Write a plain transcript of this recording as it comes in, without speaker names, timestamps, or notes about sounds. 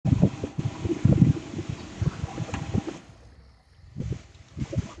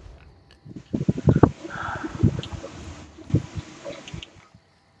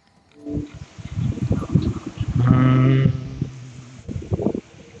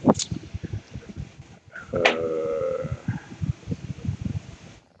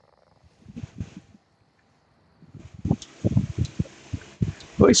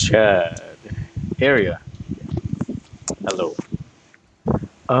voice chat area. Hello.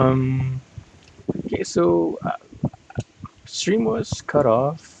 Um. Okay. Stream was cut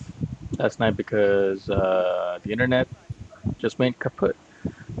off last night because the internet just went kaput.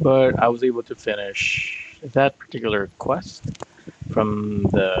 But I was able to finish that particular quest from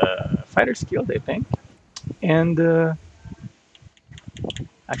the Fighters Guild, I think. And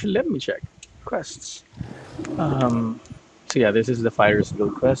actually, let me check quests. Um. So yeah, this is the Fighters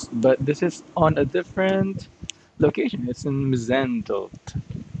Guild quest, but this is on a different location. It's in Mizentalt.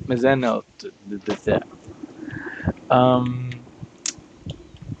 Mizentalt. Um,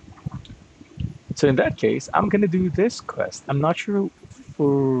 so in that case, I'm gonna do this quest. I'm not sure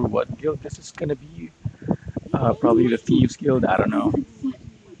for what guild this is gonna be. Probably the Thieves Guild. I don't know.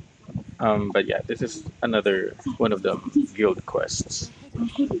 But yeah, this is another one of the guild quests.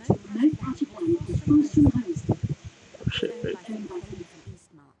 Oh shit! Wait.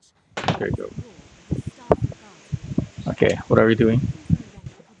 There you go. Okay, what are we doing?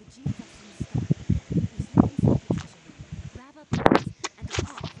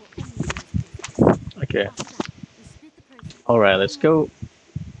 Okay. All right, let's go.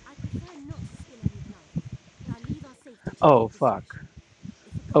 Oh fuck.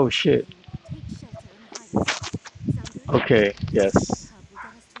 Oh shit. Okay. Yes.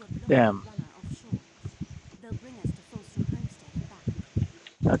 Damn.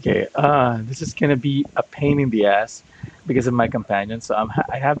 Okay, this is gonna be a pain in the ass because of my companion. So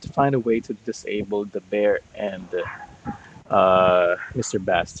I have to find a way to disable the bear and Mr.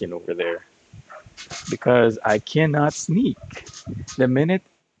 Bastion over there because I cannot sneak. The minute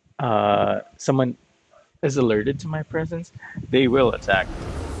someone is alerted to my presence, they will attack.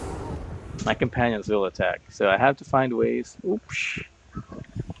 My companions will attack. So I have to find ways. Oops.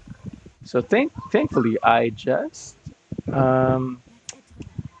 So thankfully I just um,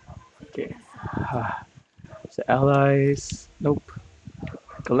 okay. So allies. Nope.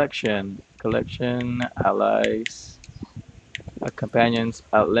 Collection, allies, companions.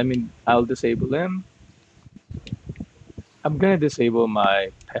 I'll disable them. I'm gonna disable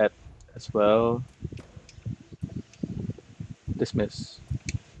my pet as well. Dismiss.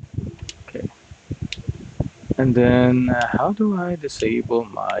 Okay. And then how do I disable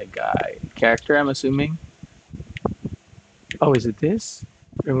my guy? Character, I'm assuming. Oh, is it this?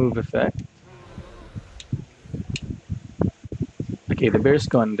 Remove effect. Okay, the bear's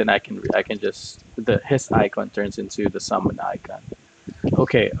gone. Then I can just his icon turns into the summon icon.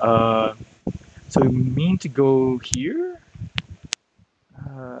 Okay. So we mean to go here.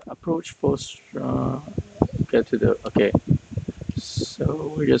 Approach post. Get to the. Okay.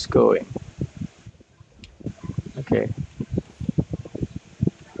 So we're just going. Okay.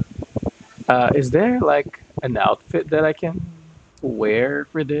 Is there like an outfit that I can wear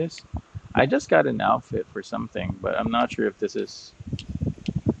for this? I just got an outfit for something, but I'm not sure if this is.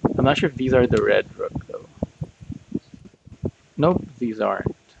 I'm not sure if these are the red rook though. Nope, these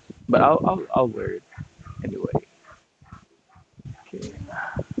aren't. But I'll wear it anyway. Okay.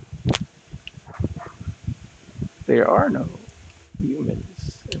 There are no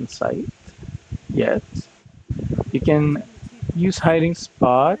humans in sight yet. You can use hiding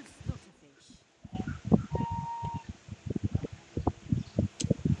spot.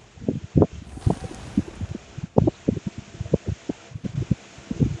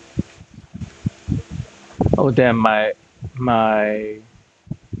 Oh damn, my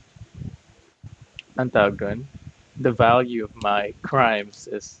antagon. The value of my crimes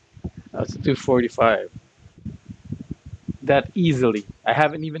is 245. That easily. I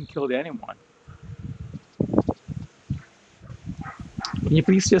haven't even killed anyone. Can you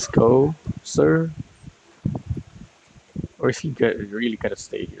please just go, sir? Or is he really gonna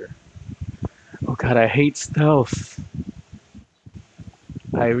stay here? Oh god, I hate stealth.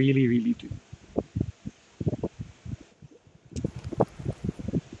 I really, really do.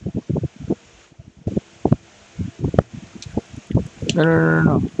 No, no, no,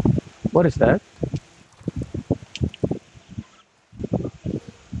 no, no. What is that?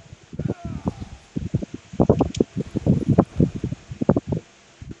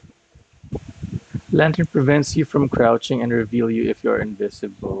 Lantern prevents you from crouching and reveal you if you're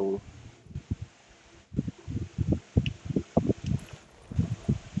invisible.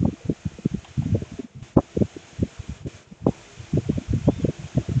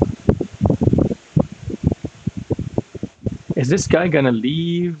 Is this guy gonna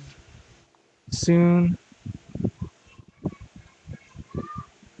leave soon?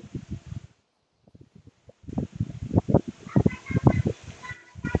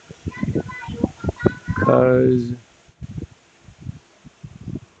 Cause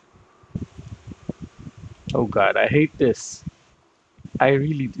Oh god, I hate this. I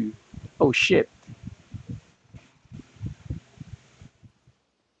really do. Oh shit.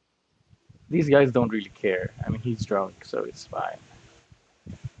 These guys don't really care. I mean, he's drunk, so it's fine.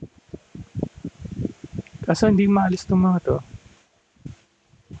 Kaso hindi maalis tong mga to.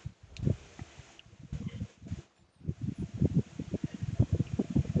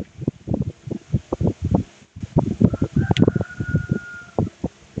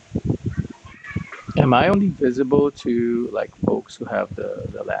 Am I only visible to like folks who have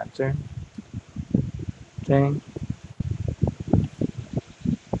the lantern thing?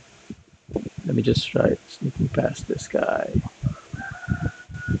 Let me just try sneaking past this guy.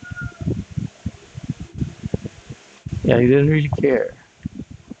 Yeah, he didn't really care.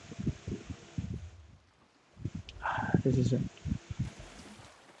 This isn't.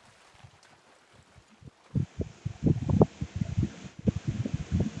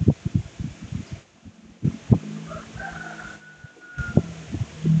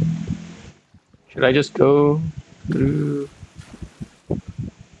 Should I just go through?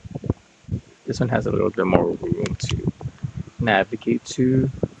 This one has a little bit more room to navigate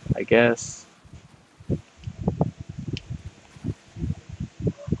to, I guess.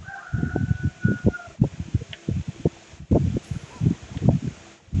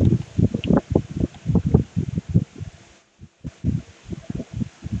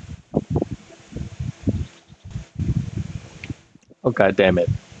 Oh god damn it.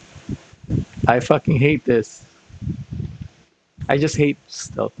 I fucking hate this. I just hate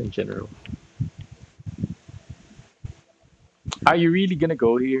stealth in general. Are you really gonna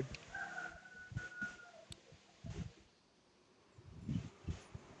go here?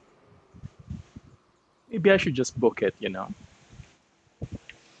 Maybe I should just book it, you know.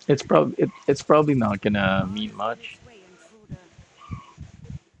 It's probably not gonna mean much.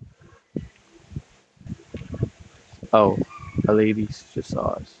 Oh, a lady just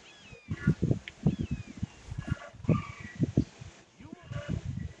saw us.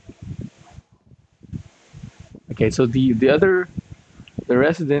 Okay, so the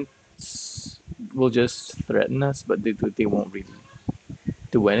residents will just threaten us, but they won't really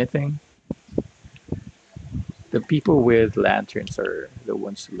do anything. The people with lanterns are the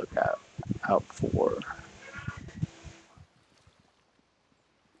ones to look out for.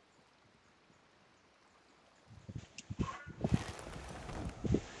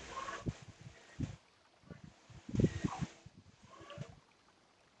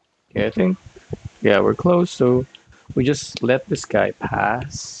 Okay, I think yeah, we're close, so we just let this guy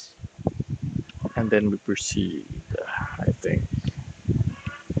pass and then we proceed, I think.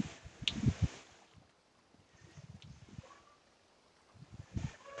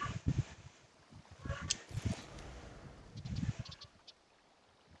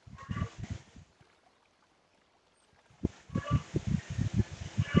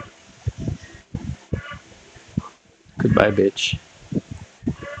 Goodbye, bitch.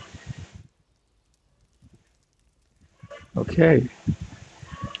 Okay.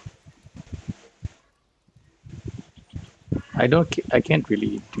 I can't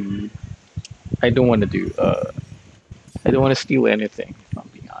really do. I don't want to do. I don't want to steal anything. If I'm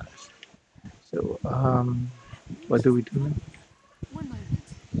being honest. So, what do we do now? One moment.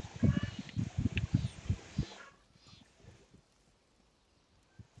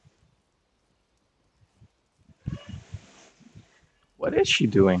 What is she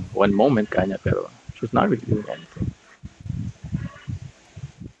doing? One moment, kanya, pero she's not really doing anything.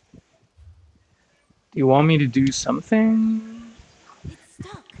 Do you want me to do something? It's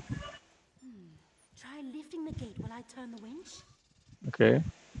stuck. Try lifting the gate while I turn the winch. Okay.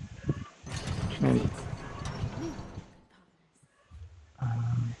 That's And, it. We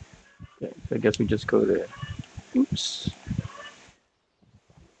um, okay, so I guess we just go there. Oops.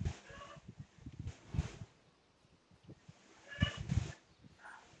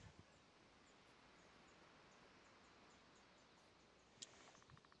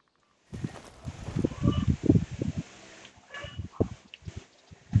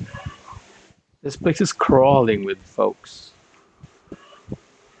 This place is crawling with folks.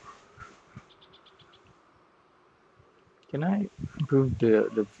 Can I improve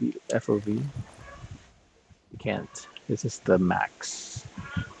the FOV? You can't. This is the max.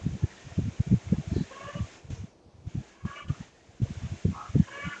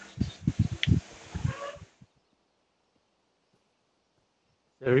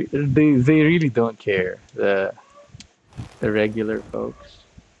 They really don't care, the regular folks,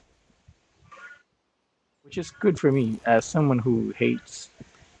 which is good for me as someone who hates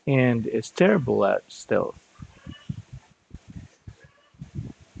and is terrible at stealth.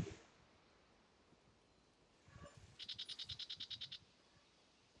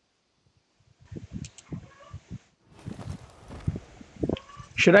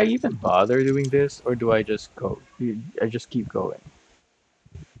 Should I even bother doing this, or do I just go? I just keep going.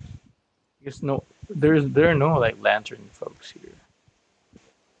 Because no, there are no like lantern folks here.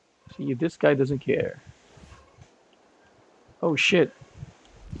 See, this guy doesn't care. Oh shit!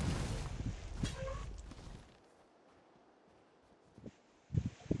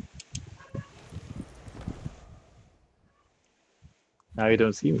 Now you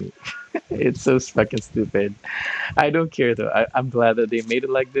don't see me. It's so fucking stupid. I don't care though. I'm glad that they made it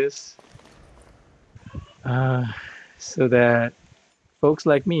like this, uh, so that folks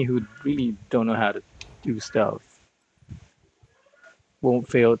like me who really don't know how to do stuff won't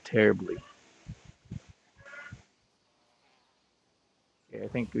fail terribly. Okay, I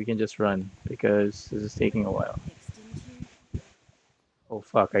think we can just run because this is taking a while. Fixed, didn't you? Oh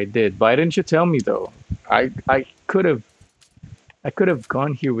fuck, I did. Why didn't you tell me though? I could have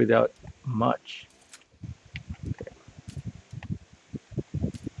gone here without much. Okay.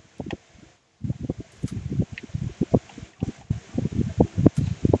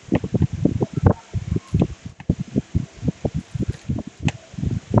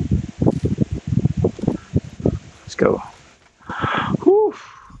 Let's go. Whew.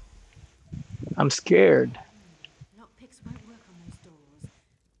 I'm scared. Lockpicks won't work on those doors.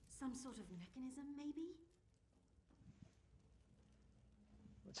 Some sort of mechanism, maybe?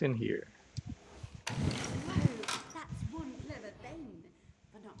 What's in here? Whoa, that's one clever thing,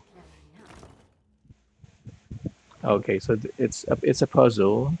 but not clever enough. Okay, so it's a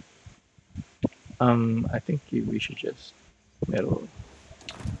puzzle. I think we should just middle.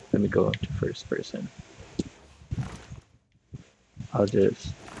 Let me go to first person. I'll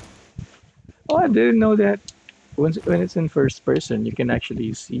just. Oh, I didn't know that when it's in first person, you can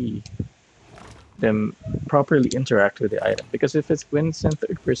actually see them properly interact with the item. Because if it's when it's in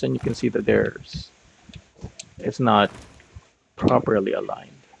third person, you can see that it's not properly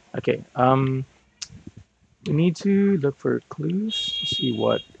aligned. Okay. We need to look for clues to see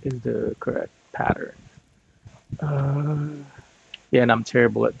what is the correct pattern. Yeah, and I'm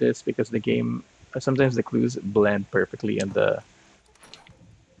terrible at this because the game sometimes the clues blend perfectly in the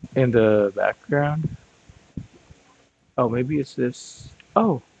background. Oh, maybe it's this.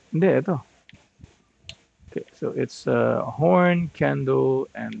 Oh, hindi, ito. Okay, so it's a horn, candle,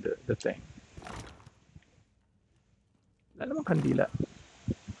 and the thing. Wala namang kandila.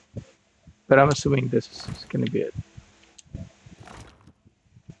 But I'm assuming this is gonna be it.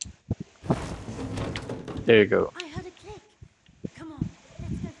 There you go. I heard a click. Come on,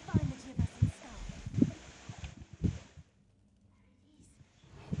 let's go find the Geovestan skull.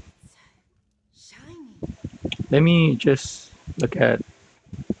 It's so shiny. Let me just look at.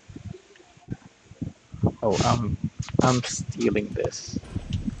 Oh, I'm stealing this.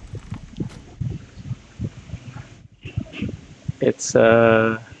 It's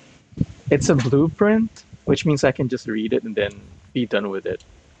a it's a blueprint, which means I can just read it and then be done with it.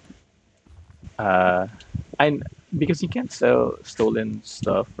 Uh, I because you can't sell stolen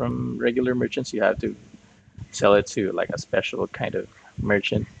stuff from regular merchants, you have to sell it to like a special kind of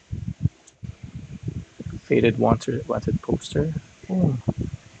merchant. Faded wanted poster. Oh.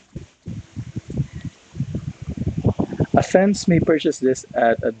 A fence may purchase this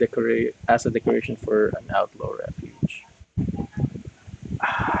at a as a decoration for an outlaw refuge.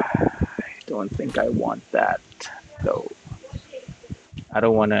 I don't think I want that though. I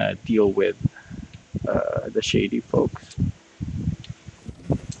don't want to deal with the shady folks.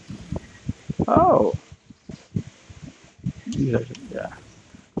 Oh, yeah.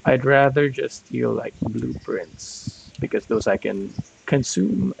 I'd rather just steal like blueprints because those I can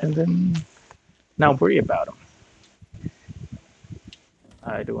consume and then not worry about them.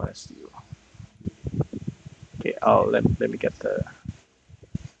 I don't want to steal. Okay, let me get the.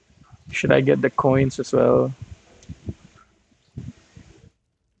 Should I get the coins as well?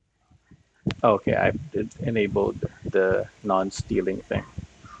 Okay, I enabled the non-stealing thing.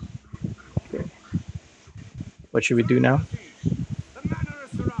 Okay. What should we do now?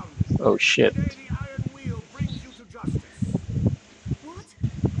 Oh shit. What?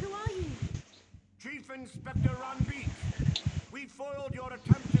 Who are you? Chief Inspector Ranbeek. We foiled your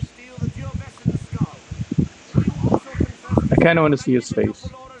attempt to steal the Geovestan skull. You also confessed I kind of want to see his face.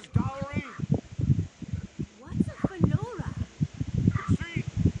 Falora's dowry. What's a Fenora? See,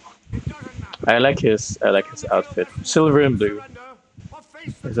 it doesn't matter. I like his outfit. Silver and blue Surrender or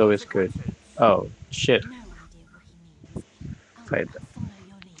face the is always good. consequences. Oh shit. No idea what he means. I'll Fight. follow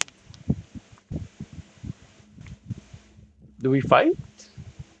your lead. Do we fight?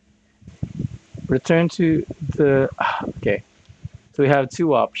 Return to the. Okay. So we have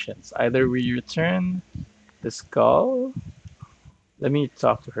two options. Either we return the skull Let me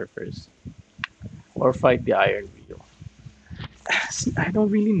talk to her first. Or fight the Iron Wheel. See, I don't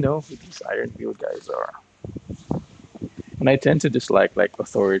really know who these Iron Wheel guys are. And I tend to dislike like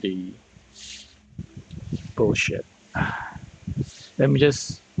authority bullshit. Let me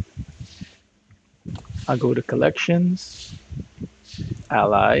just. I'll go to collections,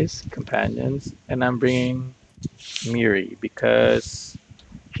 allies, companions, and I'm bringing Miri because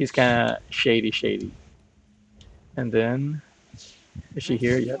she's kind of shady. And then, is she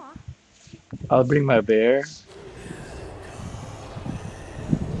here Ready yet? you are. I'll bring my bear.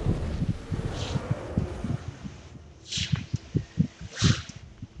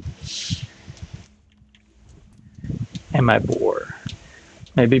 And my boar.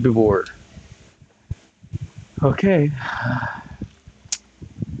 My baby boar. Okay,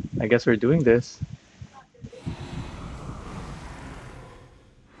 I guess we're doing this.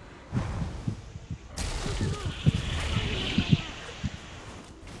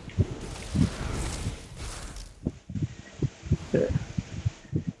 There.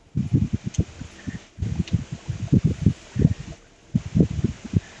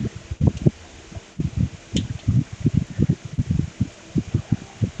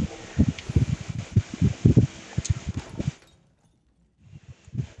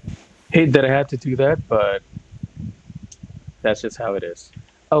 Hate that I had to do that, but that's just how it is.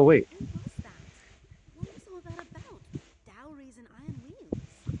 Oh, wait, Who was that? What was all that about? Dowries and iron wheels?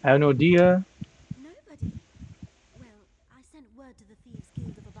 I have no idea. Nobody. Well, I sent word to the Thieves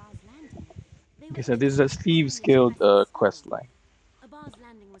Guild of Abar's Landing. They Okay, were so this is a expecting Thieves Helen to Guild press the quest stone. line. Abar's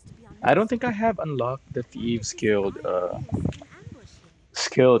Landing was to be our I don't next think I stop. have unlocked the Why would Thieves this Guild iron wheel sit in ambush here?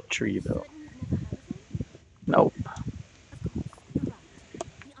 skill Are tree you though. certain you've never heard of him? Nope. Of course, you're right.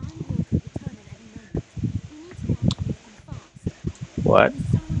 The iron wheel could return at any moment. We need to activate them fast. What? There's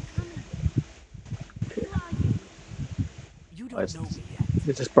someone coming. Who are you? You Oh, don't know me yet.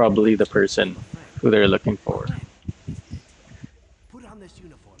 this is probably the person I'm a friend. who they're looking A for. friend, isn't it? Put on this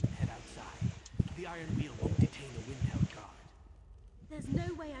uniform and head outside. The Iron Wheel won't detain a Windhelm guard. There's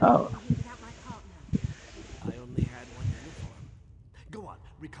no way I'm Oh, leaving here without my partner. I only had one uniform. Go on,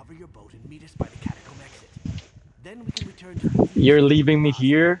 recover your boat and meet us by the catacomb exit. Then we can return to the Thieves' you're Guild leaving me of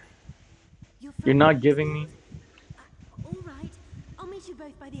Abar's here? You're You're from not the giving Thieves me. Guild? All right. I'll meet you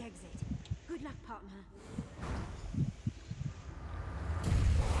both by the exit. Good luck, partner.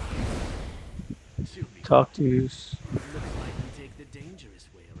 She'll be Talk to. looks like we take the dangerous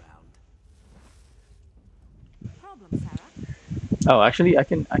way around. Problem, Sarah? Oh, actually, I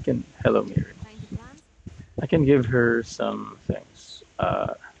can. Hello, Miri. Changing plans? I can give her some things.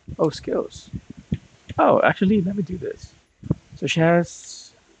 Oh, skills. Oh, actually, let me do this. So she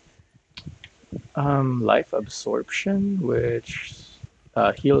has life absorption, which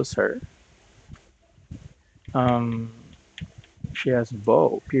heals her. Um, she has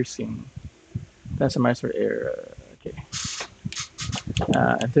bow piercing. That's a master air. Okay.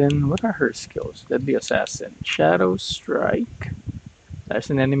 And then what are her skills? Deadly assassin, shadow strike. That's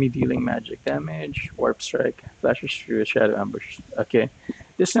an enemy dealing magic damage. Warp strike, flashes through a shadow ambush. Okay,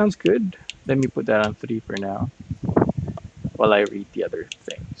 this sounds good. Let me put that on 3 for now, while I read the other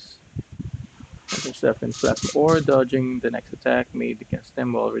things. Other stuff in flat or dodging the next attack made against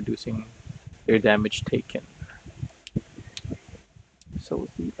them while reducing their damage taken. So,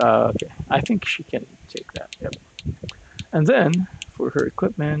 okay, I think she can take that. Yep. And then for her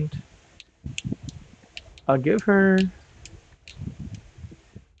equipment, I'll give her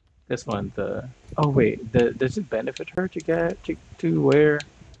this one. The oh wait, does it benefit her to get to wear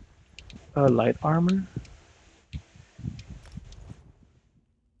light armor?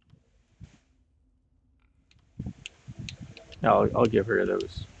 No, I'll give her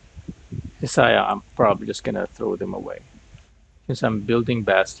those. Isaiah, I'm probably just gonna throw them away. Since I'm building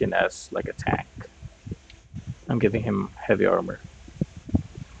Bastion as like a tank, I'm giving him heavy armor.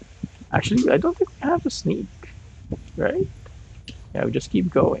 Actually, I don't think we have a sneak, right? Yeah, we just keep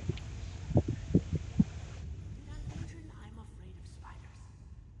going. Did I mention I'm afraid of spiders?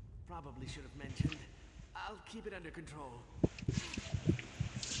 Probably should have mentioned. I'll keep it under control.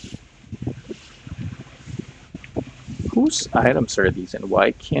 Whose items are these and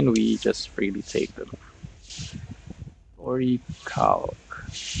why can't we just freely take them? Ori Kalk.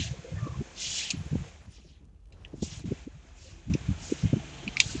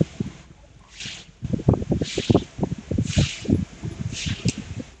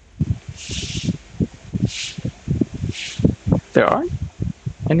 There aren't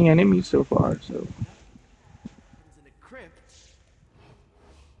any enemies so far, so It's in a crypt.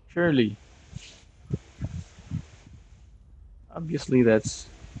 surely. Obviously that's.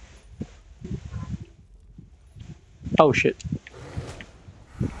 Oh shit.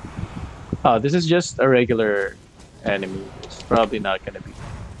 Oh, this is just a regular enemy. It's probably not gonna be.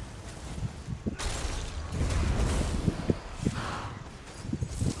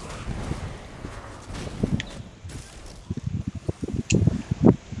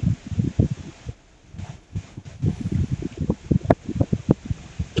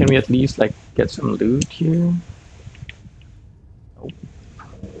 Can we at least like get some loot here? Nope.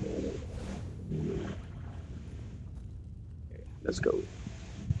 Okay, let's go.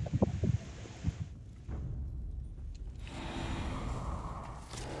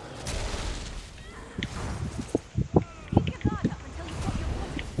 Keep your guard up until you've got your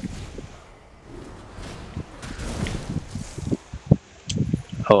point.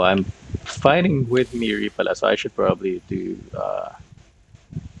 Oh, I'm fighting with Miri pala, so I should probably do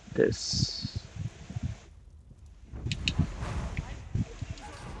this.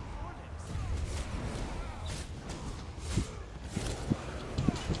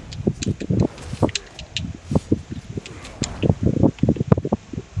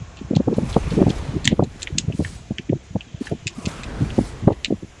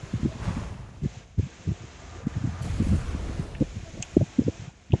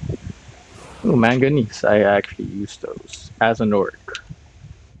 Oh, manganese. I actually use those as an orc.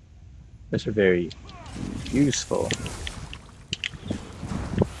 Those are very useful.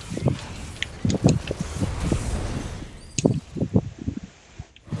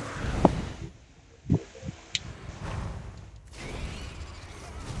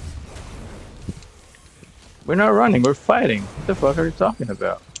 We're not running, we're fighting. What the fuck are you talking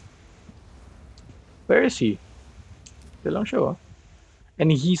about? Where is he? They don't show up.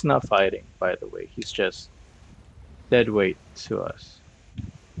 And he's not fighting, by the way. He's just dead weight to us.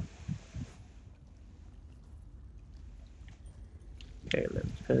 Okay,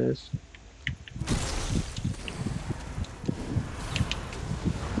 let's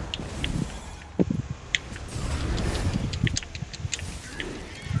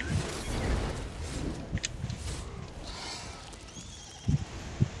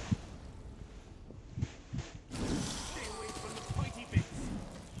Stay away from the pointy bits.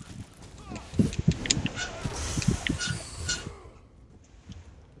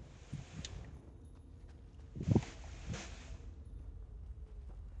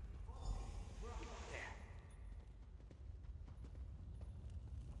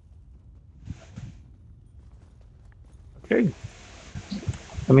 Okay.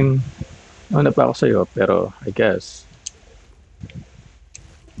 I mean, ano pa ako sa'yo, pero I guess.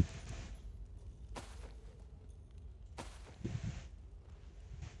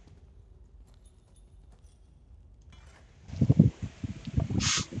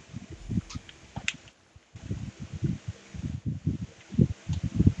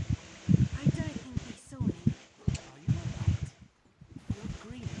 I don't think they saw me. Are you alright? Your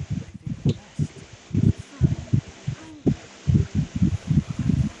green is my favorite best. Fine.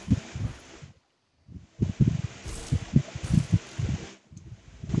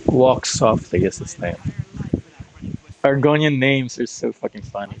 Walk softly is his name. Entire life without running to a spider. Argonian names are so fucking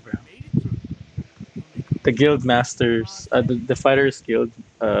funny, bro. Made it through. You'll make The guild masters, the fighters guild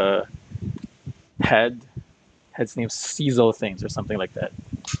head, head's name Caesar things or something like that.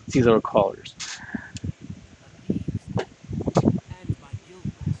 Caesar callers. and my guild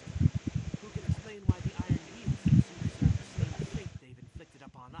master, who can explain why the Iron Wheels seem to deserve the same fate they've inflicted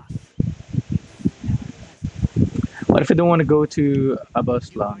upon us. It's never pleasant. What if I don't want to go to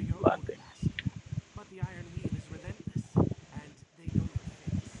Abbas You are your own landing? master, but the Iron Wheel is relentless, and they know your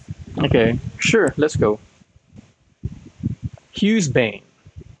fates. Okay, sure, let's go. Hughes Bane.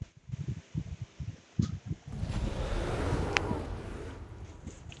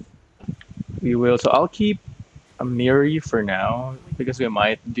 We will. So I'll keep a Miri for now because we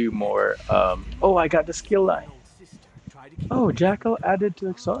might do more. Oh, I got the skill My line. old sister tried to keep Oh, Jackal added to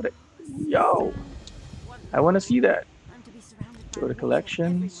exotic. Yo, I want to see that. I'm to be surrounded by Go to water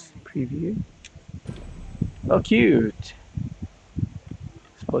collections, everywhere. preview. Oh, cute.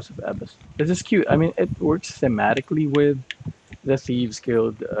 Explosive Abyss. This is cute. I mean, it works thematically with the Thieves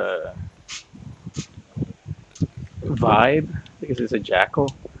Guild vibe because it's a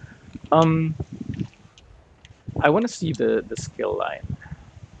jackal. Um, I want to see the skill line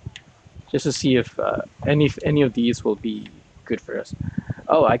just to see if any of these will be good for us.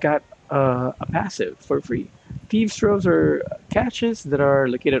 Oh, I got a passive for free. Thieves' Troves are catches that are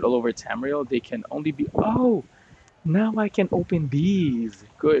located all over Tamriel. They can only be. Oh, now I can open these.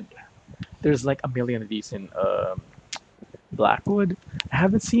 Good. There's like a million of these in Blackwood. I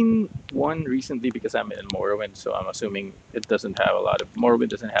haven't seen one recently because I'm in Morrowind, so I'm assuming it doesn't have a lot of Morrowind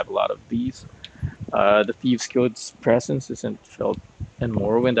doesn't have a lot of these. The Thieves Guild's presence isn't felt in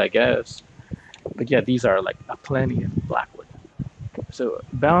Morrowind, I guess. But yeah, these are like a plenty of Blackwood. So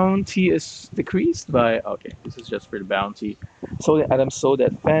bounty is decreased by okay. This is just for the bounty. So the Adam sold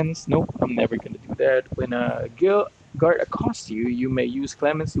that fence. Nope, I'm never gonna do that. When a guild guard accosts you, you may use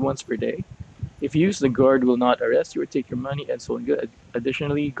clemency once per day. If you use, the guard will not arrest you or take your money, and so on. Good.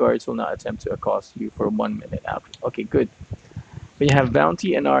 Additionally, guards will not attempt to accost you for 1 minute after. Okay, good. When you have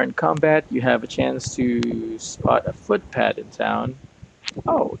bounty and are in combat, you have a chance to spot a footpad in town.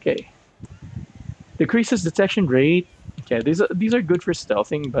 Oh, okay. Decreases detection rate. Okay, these are good for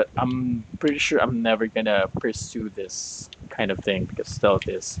stealthing, but I'm pretty sure I'm never gonna pursue this kind of thing because stealth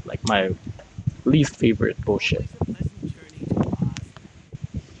is like my least favorite bullshit. Always a pleasant journey to Oz.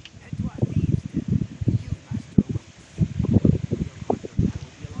 Head to our thieves' den. The guildmaster awaits. Your courtyard now will be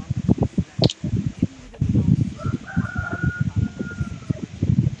along a key thread, hidden within the old system of long-forgotten secret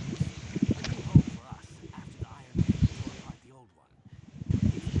unions. A new home for us after the Iron Maiden tore apart the old one. It's a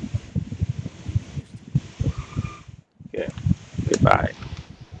new day. Get used to it. Okay, goodbye.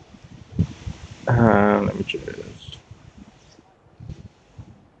 Let me choose.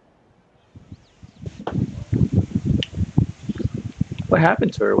 What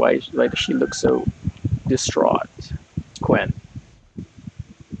happened to her? Why does she look so distraught? Gwen. I'll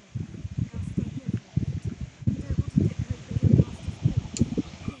stay here for a bit. Please,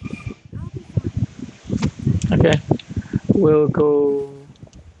 I'll be fine. Don't. Okay, we'll go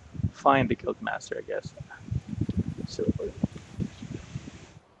find the guild master, I guess. So,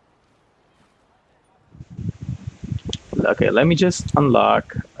 okay, let me just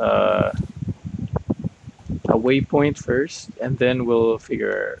unlock a waypoint first, and then we'll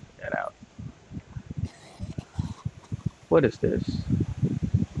figure it out. What is this?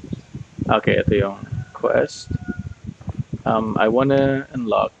 Okay, ito yung quest. I wanna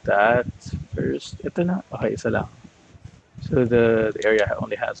unlock that first. Ito na. Okay, isa lang. So the area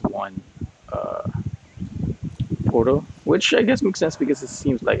only has one uh, portal, which I guess makes sense because it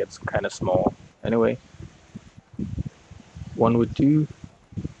seems like it's kind of small. Anyway, one would do.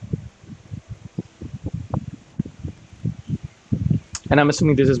 And I'm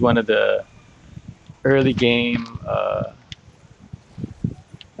assuming this is one of the early game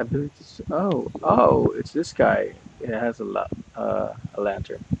abilities. Oh, it's this guy. It has a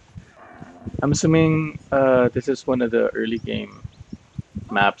lantern. I'm assuming this is one of the early game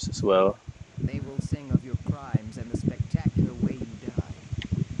maps as well. They will sing of your crimes and the spectacular way you died,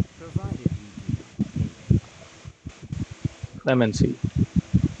 provided you do pay them. Clemency.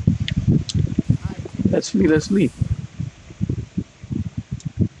 I take Let's leave. Let's leave.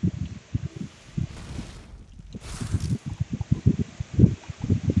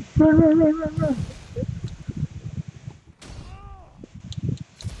 Run, run, run, run, run.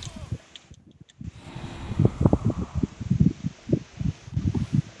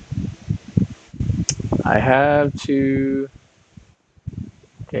 I have to.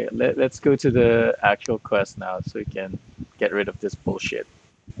 Okay, let's go to the actual quest now so we can get rid of this bullshit.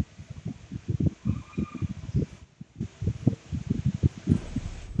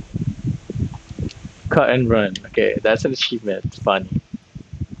 Cut and run. Okay, that's an achievement. It's funny.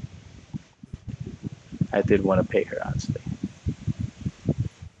 I did want to pay her, honestly.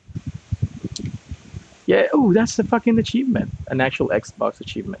 Yeah, oh, that's the fucking achievement. An actual Xbox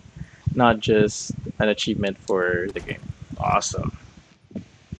achievement, not just an achievement for the game. Awesome.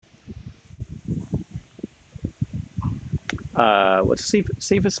 What's the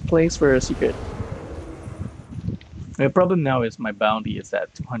safest place for a secret? The problem now is my bounty is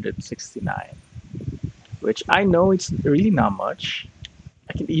at 269, which I know it's really not much.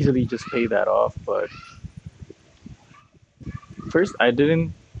 I can easily just pay that off, but first I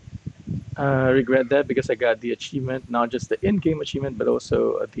didn't regret that because I got the achievement, not just the in-game achievement, but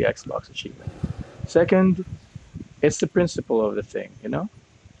also the Xbox achievement. Second, it's the principle of the thing, you know?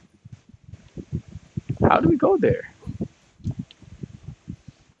 How do we go there?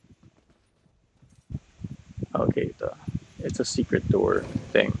 Okay, it's a secret door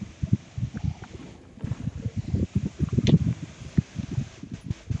thing.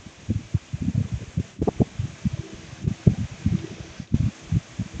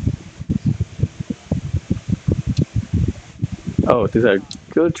 Oh, these are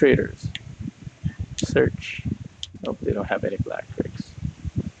guild traders. Search. Nope, they don't have any black bricks.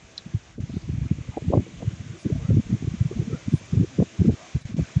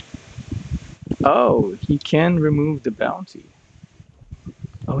 Oh, he can remove the bounty.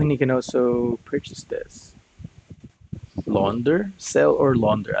 Oh, and he can also purchase this. Launder? Sell or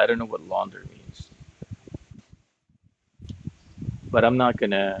launder? I don't know what launder means. But I'm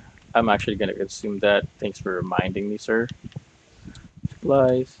actually gonna consume that. Thanks for reminding me, sir.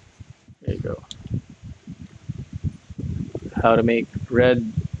 Supplies. There you go. How to make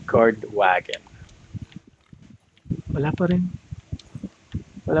red guard wagon. Wala pa rin.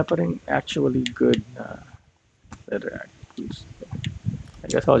 Wala pa rin actually good na leather tools. I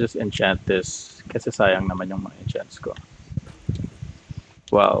guess I'll just enchant this kasi sayang naman yung mga enchants ko.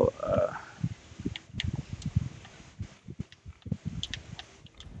 Well,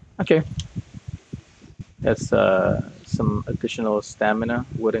 okay. That's some additional stamina.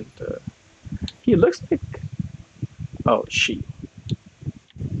 Wouldn't he looks like? Oh, she.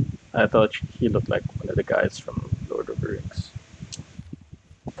 I thought he looked like one of the guys from Lord of the Rings.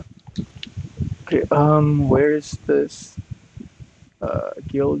 Okay, where's this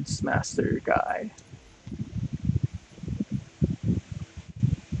guild's master guy?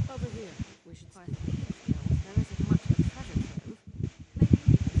 Over here. We should find the Thieves Guild. There isn't much of a treasure trove. Maybe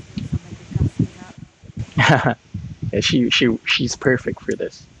you can steal something to gussing up. Yeah, she's perfect for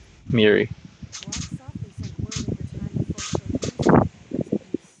this, Miri. Walk softly sent word of your time to fulfill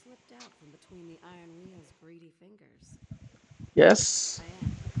you slipped out from between the Iron Wheel's greedy fingers. Yes, I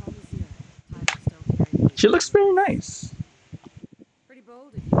am. Call me Zira. Title still carry me. she looks very nice. Pretty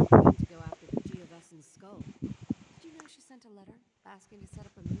bold of you to go after the Geovessan's skull. Did you know she sent a letter asking to set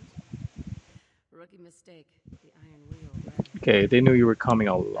up a meet? Rookie mistake. The Iron Wheel read. Okay, they knew you were coming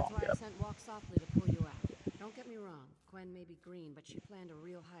all That's along. why I Yep. sent Walk Softly to pull you out. Don't get me wrong, Gwen may be green, but she planned a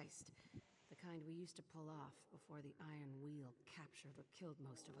real heist. The kind we used to pull off before the Iron Wheel captured or killed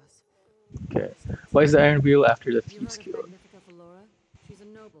most of us. Okay. Why is the Iron Wheel after the You Thieves heard of Guild? Magnifica Valora? She's a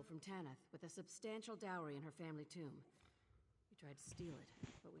noble from Tanith with a substantial dowry in her family tomb. We tried to steal it,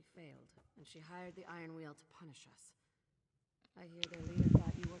 but we failed, and she hired the Iron Wheel to punish us. I hear their leader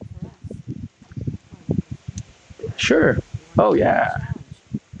thought you worked for us. Why not? Sure. Oh yeah. Challenge.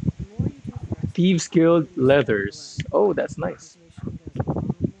 The more you do for us, Thieves Guild leathers. Oh, that's nice. reputation goes a long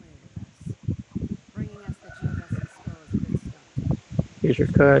way with us. Bringing us the Geovessan skull is a good start. Here's your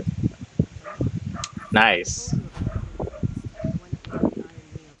cut. Nice.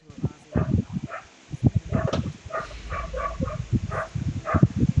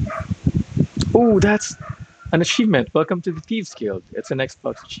 Oh, that's an achievement. Welcome to the Thieves Guild. It's an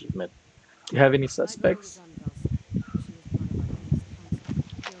Xbox achievement. Do you have any suspects?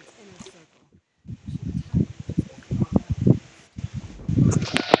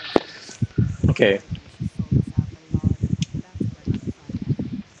 Okay.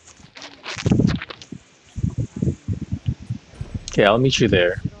 Okay, I'll meet you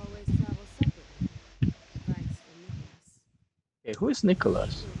there. Okay, who is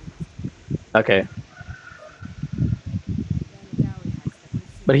Nicholas? Okay,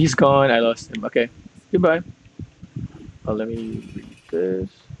 but he's gone. I lost him. Okay, goodbye. Oh, let me read this.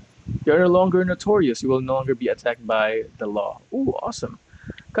 You're no longer notorious. You will no longer be attacked by the law. Ooh, awesome.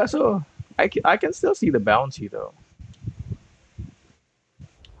 Kaso, I can still see the bounty though.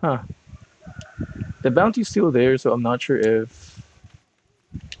 Huh. The bounty's still there, so I'm not sure if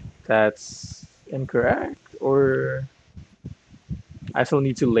that's incorrect or I still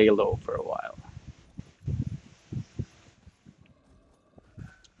need to lay low for a while.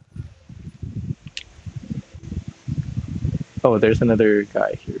 Oh, there's another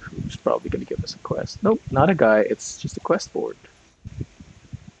guy here who's probably going to give us a quest. Nope, not a guy. It's just a quest board. Is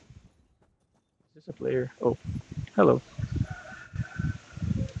this a player? Oh, hello.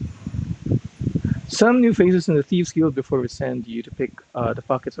 Some new faces in the Thieves Guild before we send you to pick the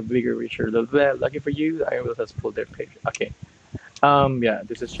pockets of bigger, richer. Lucky for you, the Iron Will has pulled their page. Okay. Yeah,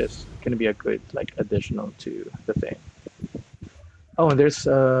 this is just gonna be a good like additional to the thing. Oh, and there's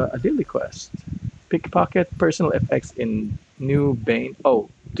a daily quest. Pickpocket personal effects in New Bane. Oh,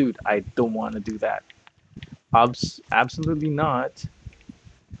 dude, I don't want to do that. Absolutely not.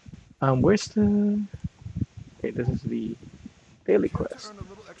 Where's the? Okay, this is the daily quest.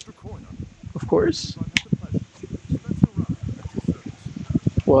 Of course.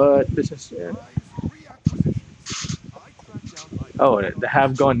 What? This is. Oh, they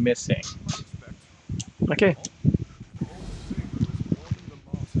have gone missing. Okay.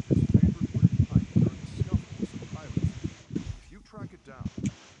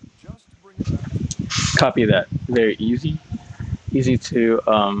 Copy that. Very easy. Easy to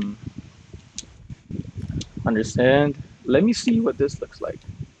understand. Let me see what this looks like.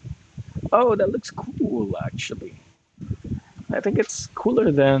 Oh, that looks cool, actually. I think it's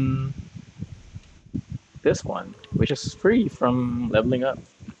cooler than this one, which is free from leveling up.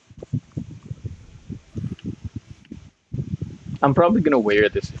 I'm probably gonna wear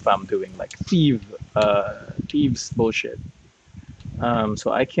this if I'm doing like thieves bullshit.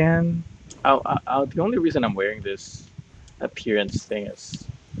 So I can. The only reason I'm wearing this appearance thing is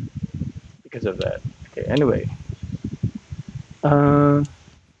because of that. Okay. Anyway, Uh,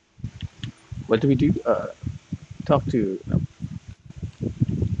 what do we do? Talk to. No.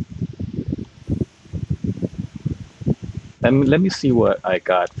 Let me see what I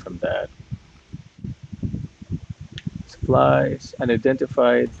got from that. Supplies,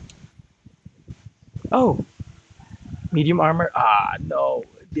 unidentified. Oh, medium armor. Ah, no,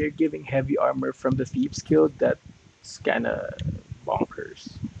 they're giving heavy armor from the Thieves Guild. That's kind of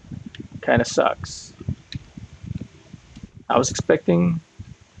bonkers. Kind of sucks. I was expecting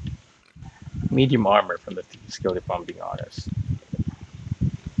medium armor from the Thieves Guild, if I'm being honest.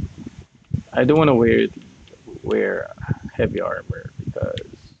 I don't want to wear heavy armor because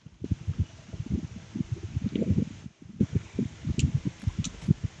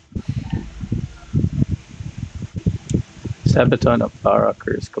Sabaton of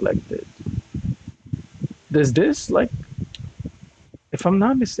Barakers collected. Does this like, if I'm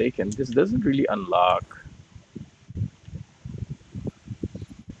not mistaken, this doesn't really unlock.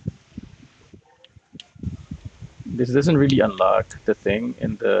 This doesn't really unlock the thing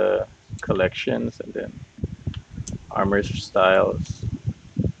in the collections and then armor styles.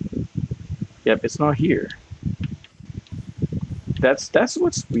 Yep, it's not here. That's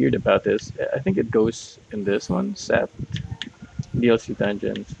what's weird about this. I think it goes in this one, set DLC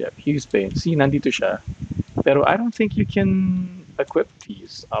dungeons. Yep, Hughes Bane. See, nandito siya. Pero I don't think you can equip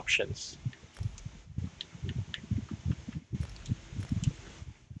these options.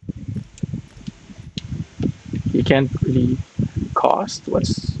 You can't really cost.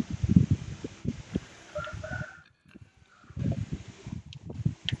 What's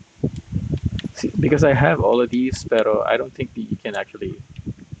See, because I have all of these, pero I don't think that you can actually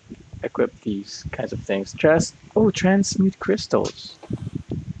equip these kinds of things. Transmute crystals.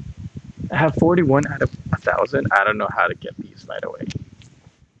 I have 41 out of 1,000. I don't know how to get these right away.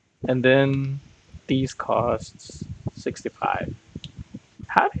 And then these costs 65.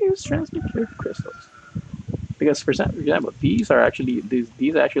 How do you use transmute crystals? Because for example, these actually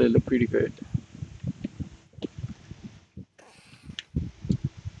look pretty good.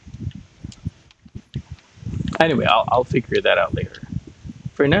 Anyway, I'll figure that out later.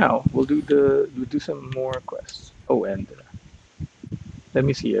 For now, we'll do some more quests. Oh, and let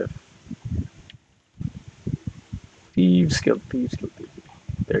me see if thieves guild.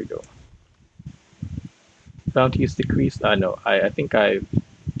 There you go. Bounty is decreased. No, I think I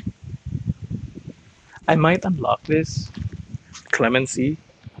might unlock this clemency,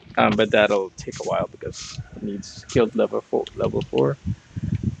 but that'll take a while because it needs guild level four,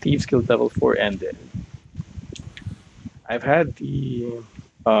 thieves guild level four, and then I've had the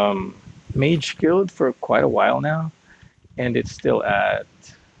mage guild for quite a while now, and it's still at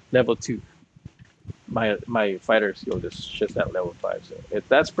level two. My fighter's guild is just at level five, so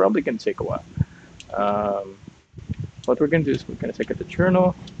that's probably gonna take a while. Um, what we're gonna do is we're gonna take out the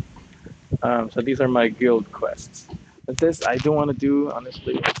journal. So these are my guild quests. But this I don't want to do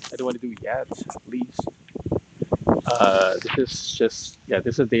honestly. I don't want to do yet, at least. This is just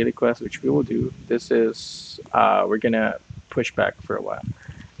this is a daily quest which we will do. This is we're gonna push back for a while.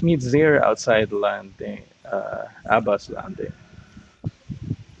 Meet Zaire outside landing, Abbas landing.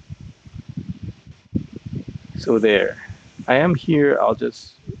 So there, I am here. I'll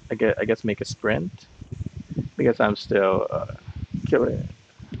just I guess make a sprint because I'm still killing.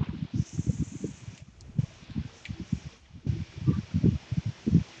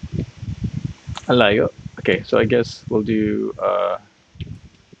 Alayo. Okay, so I guess we'll do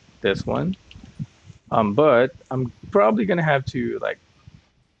this one. But I'm probably gonna have to like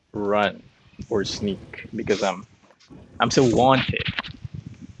run or sneak because I'm so wanted.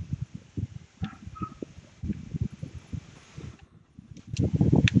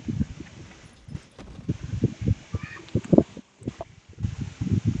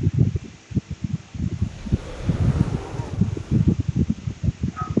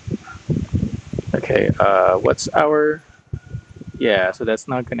 Okay, what's our? Yeah, so that's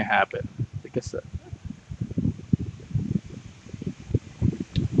not gonna happen because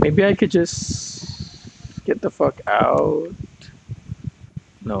maybe I could just get the fuck out.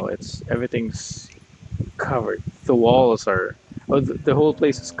 No, it's everything's covered. The walls are. Oh, the whole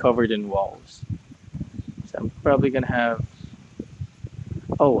place is covered in walls. So I'm probably gonna have.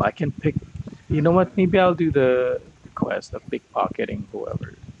 Oh, I can pick. You know what? Maybe I'll do the quest of pickpocketing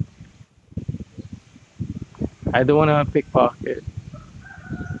whoever. I don't want to pickpocket.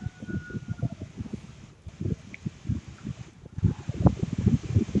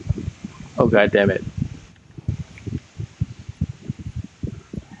 Oh god damn it.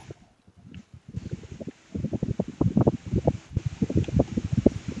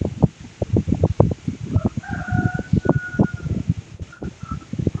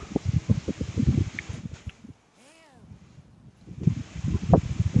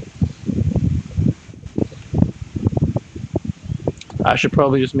 I should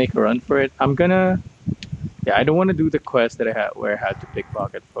probably just make a run for it. I'm gonna. Yeah, I don't want to do the quest that I had where I had to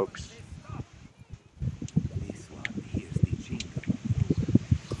pickpocket folks. This one hears the jingle of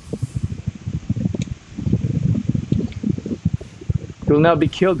progress. You'll now be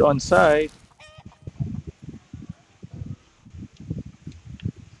killed on sight.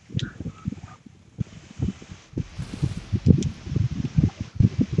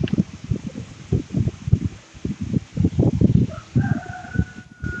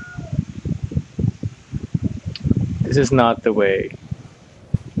 This is not the way.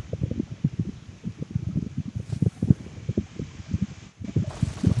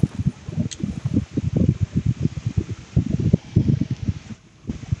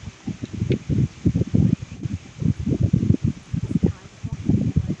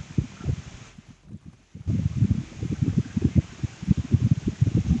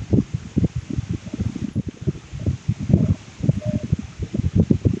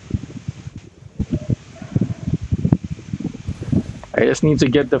 I just need to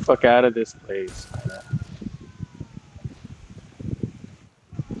get the fuck out of this place.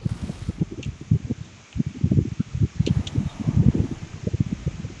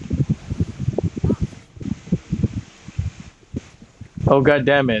 Oh god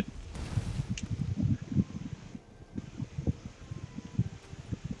damn it.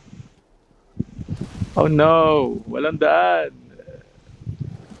 Oh no, walang daan.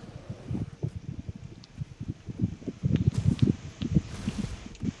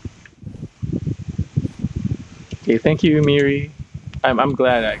 Okay, thank you, Miri. I'm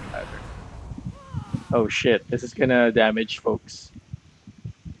glad I got her. Oh shit, this is gonna damage folks.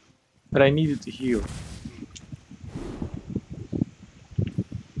 But I needed to heal.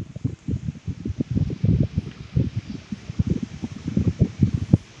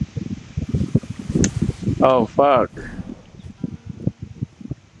 Oh fuck.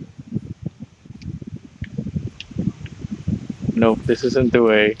 Nope, this isn't the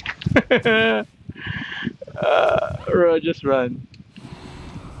way. Just run.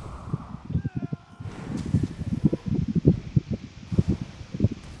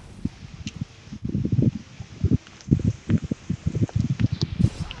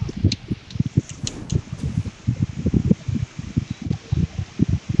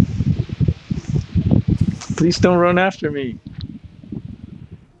 Please don't run after me.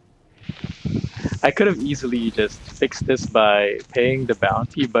 I could have easily just fixed this by paying the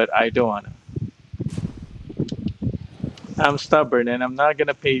bounty, but I don't wanna. I'm stubborn and I'm not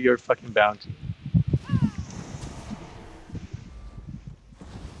gonna pay your fucking bounty.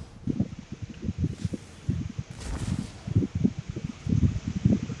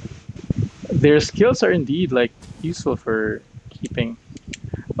 Their skills are indeed like useful for keeping.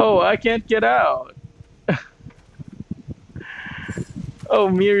 Oh, I can't get out. Oh,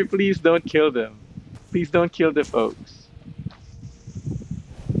 Miri, please don't kill them. Please don't kill the folks.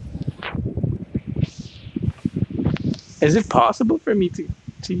 Is it possible for me to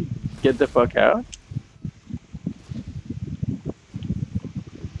get the fuck out?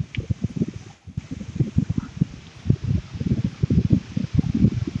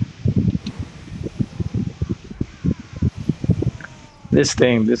 This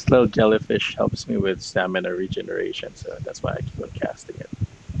thing, this little jellyfish helps me with stamina regeneration, so that's why I keep on casting it.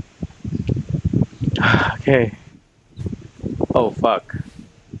 Okay. Oh fuck.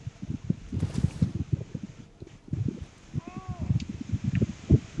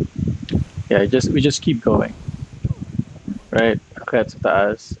 Yeah, we just keep going. Right? Akyat sa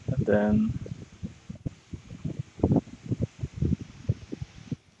taas, and then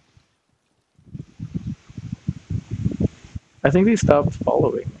I think they stopped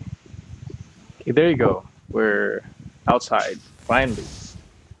following me. Okay, there you go. We're outside, finally.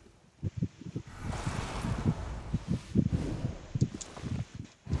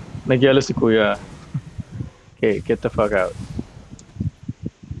 Nagyelo si Kuya. Okay, get the fuck out.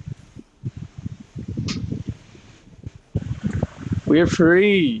 We're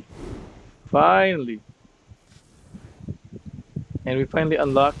free! Finally! And we finally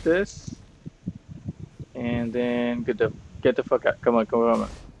unlocked this. And then get the fuck out. Come on, come on.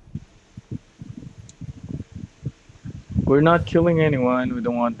 We're not killing anyone. We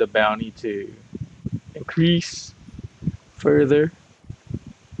don't want the bounty to increase further.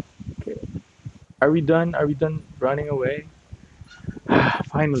 Okay. Are we done? Are we done running away?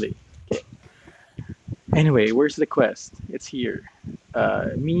 Finally. Okay. Anyway, where's the quest? It's here.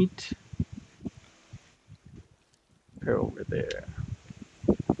 Meet her over there.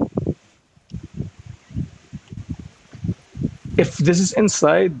 If this is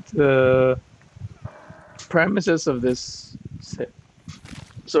inside the premises of this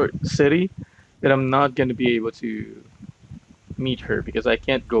sort city that I'm not gonna be able to meet her because I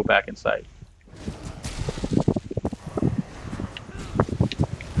can't go back inside.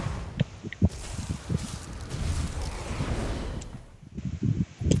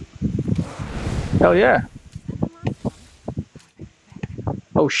 Hell yeah!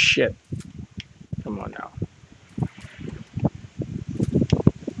 Oh shit! Come on now.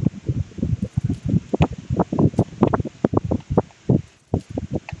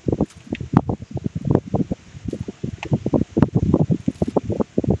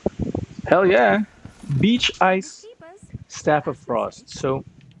 Hell yeah! Beach ice staff of frost. So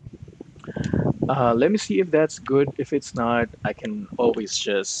let me see if that's good. If it's not, I can always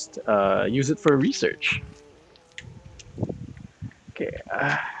just use it for research. Okay.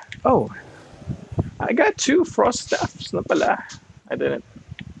 Oh, I got two frost staffs na pala. I didn't.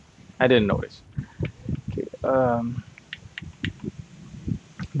 I didn't notice. Okay.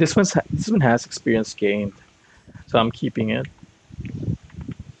 This one has experience gained, so I'm keeping it.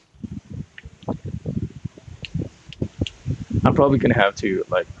 I'm probably gonna have to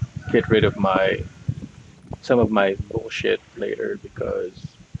like get rid of my some of my bullshit later because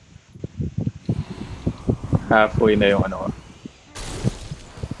halfway na yung ano.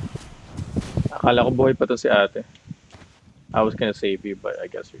 Akala ko buhay pa to si ate. I was gonna save you, but I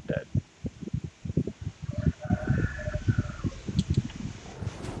guess you're dead.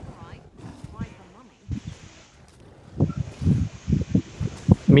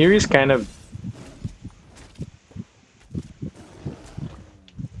 Miri's kind of.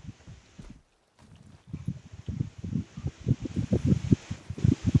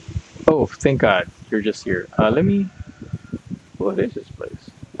 Oh, thank God, you're just here. Let me. What is this place?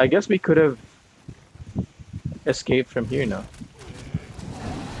 I guess we could have escaped from here now.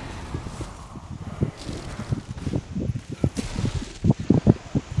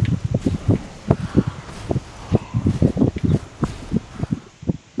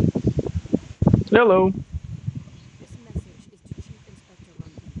 Hello. This message is to Chief Inspector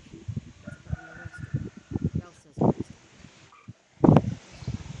Runbeach. He's been arrested. Belsa's arrested.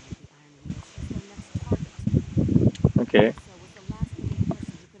 The Iron Wheel, she's their next target. Okay. Elsa was the last living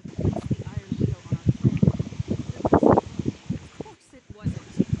person who could have placed the Iron Wheel on our planet. Of course it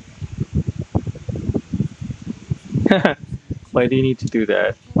wasn't. Why do you need to do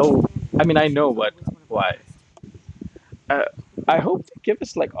that? Oh, I mean, I know what. Why. Uh, I hope they give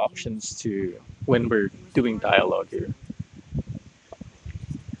us like options to when we're doing dialogue here.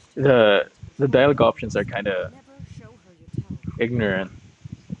 The dialogue options are kind of Never show her your talent. ignorant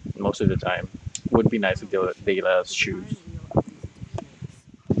most of the time. Would be nice if they let us The choose. Iron Wheel is easy to heal us.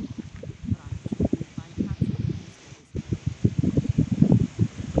 But I'm sure you'll find capturing these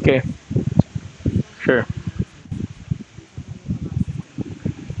days. Okay, sure.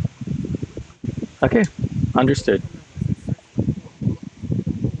 Okay, understood.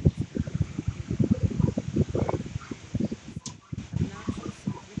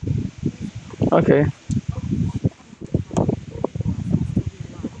 Okay.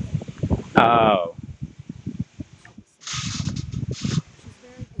 Oh,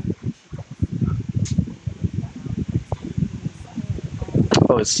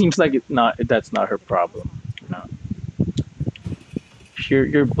 oh, it seems like it not that's not her problem. No,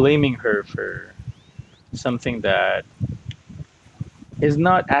 you're blaming her for something that is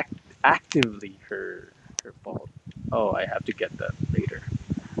not actively her fault. Oh, I have to get that later.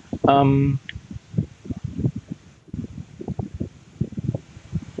 Um,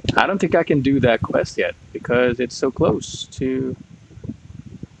 I don't think I can do that quest yet because it's so close to.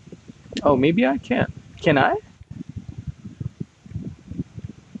 Oh, maybe I can. Can I?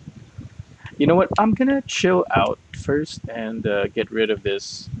 You know what? I'm gonna chill out first and get rid of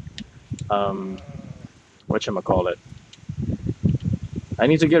this. Um, whatchamacallit. I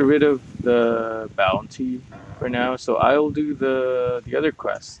need to get rid of the bounty for now, so I'll do the other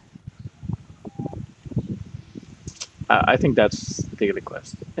quest. I think that's the daily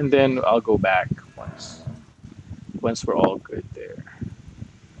quest, and then I'll go back once we're all good there.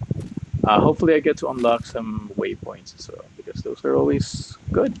 Hopefully, I get to unlock some waypoints as well because those are always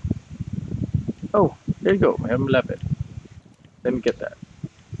good. Oh, there you go. I haven't left it. Let me get that.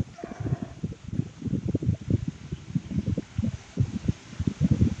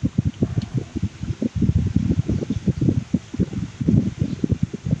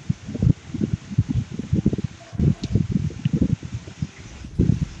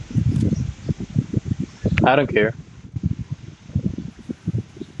 I don't care.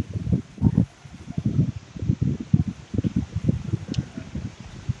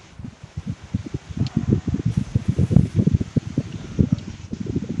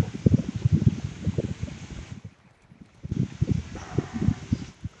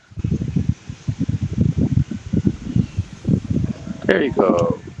 There you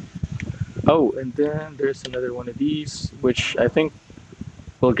go. Oh, and then there's another one of these, which I think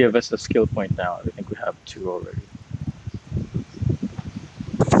will give us a skill point now. I think we have two already.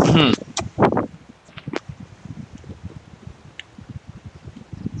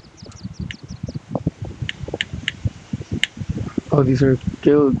 Oh, these are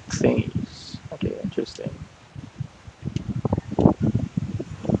guild thingies. Okay, interesting.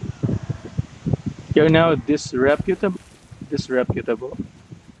 You're now disreputable. Disreputable.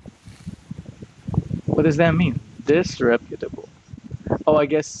 What does that mean? Disreputable. Oh, I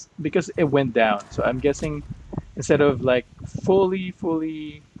guess because it went down. So I'm guessing instead of like fully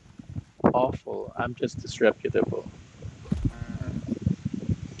awful, I'm just disreputable.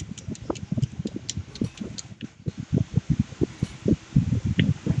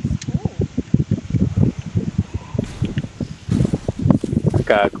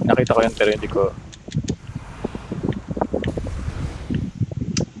 Gago. Nakita ko yun pero hindi ko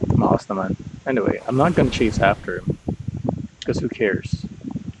makas naman. Anyway, I'm not gonna chase after him. Because who cares?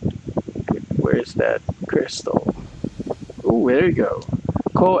 Where's that crystal? Oh, there you go.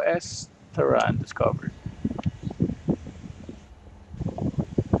 Coesteran discovered.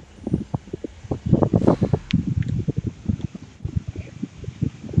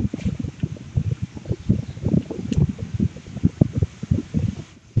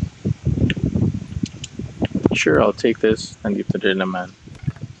 Sure, I'll take this. Nandito din naman.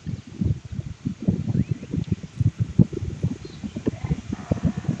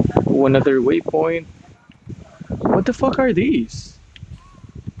 Ooh, another waypoint. What the fuck are these?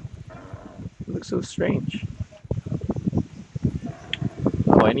 They look so strange.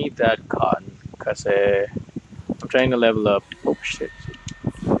 Oh, I need that cotton. Because I'm trying to level up. Oh, shit.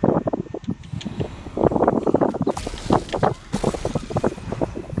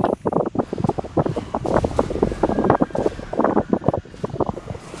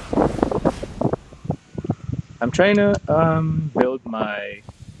 I'm trying to build my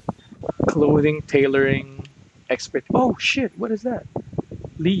clothing tailoring expert. Oh shit! What is that?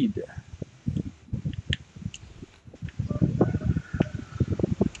 Lead.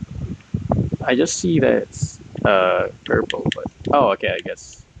 I just see that it's purple, but oh okay. I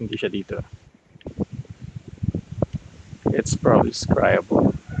guess hindi siya dito. It's probably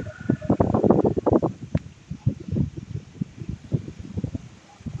scryable.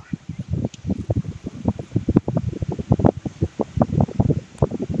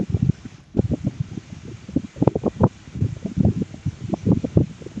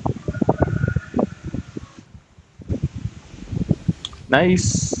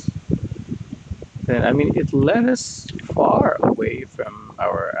 Nice. Then I mean it led us far away from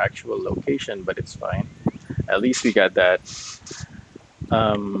our actual location, but it's fine. At least we got that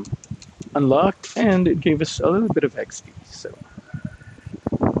unlocked, and it gave us a little bit of XP. So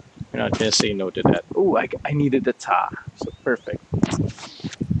we're not gonna say no to that. Oh, I needed the ta, so perfect.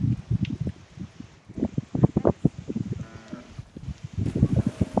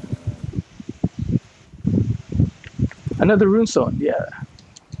 Another runestone, yeah.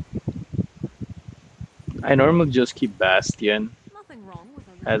 I normally just keep Bastion Nothing wrong with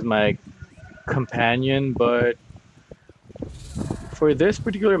as my companion, but for this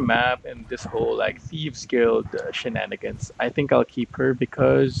particular map and this whole like Thieves Guild shenanigans, I think I'll keep her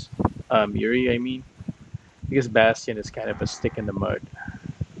because Yuri, I mean, because Bastion is kind of a stick in the mud,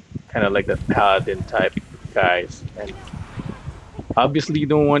 kind of like the paladin type guys, and obviously you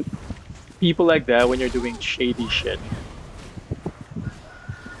don't want people like that when you're doing shady shit.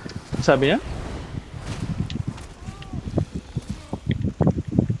 Sabi niya?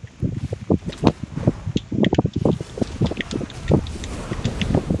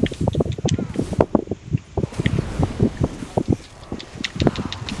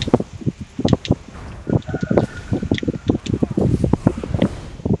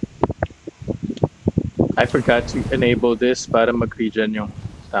 I forgot to enable this para mag-regen yung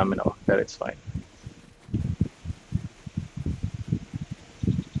stamina ko, but it's fine.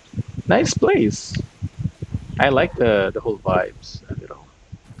 Nice place. I like the whole vibes of it all.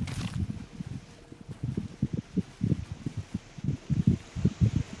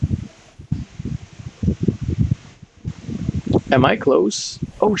 Am I close?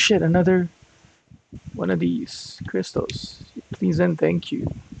 Oh shit, another one of these crystals. Please and thank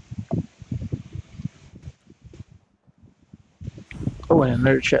you. Oh, and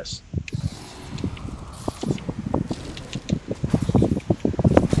another chest.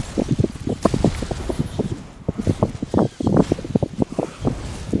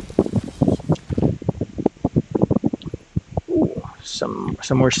 Ooh, some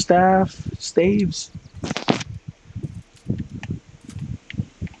more staves.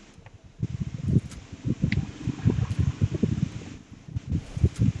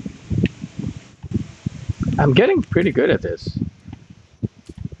 I'm getting pretty good at this.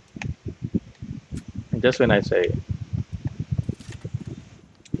 And just when I say,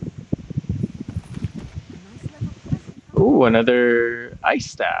 A nice little present, huh? ooh, another ice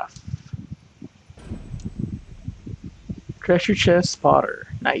staff. Treasure chest spotter.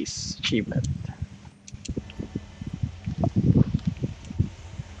 Nice achievement.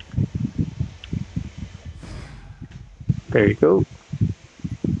 There you go.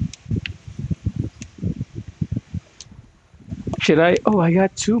 Should I? Oh, I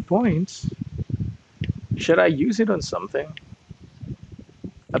got 2 points. Should I use it on something?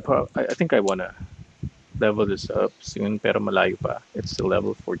 I think I wanna level this up soon, pero malayo pa. It's still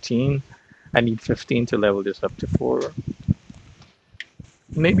level 14. I need 15 to level this up to 4.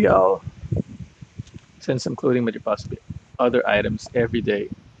 Maybe I'll send some clothing, but possibly other items every day.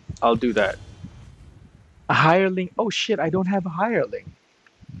 I'll do that. A hireling? Oh shit, I don't have a hireling.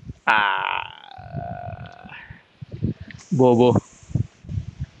 Ah, Bobo.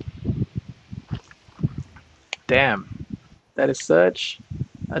 Damn. That is such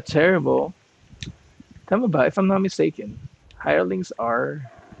a terrible. Tell me about, if I'm not mistaken, hirelings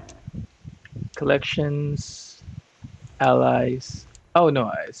are collections, allies. Oh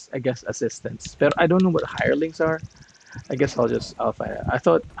no, I guess assistants. But I don't know what hirelings are. I guess I'll find out. I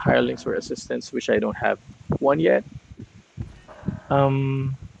thought hirelings were assistants, which I don't have one yet.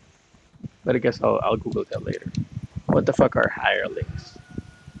 Um, but I guess I'll Google that later. What the fuck are hirelings?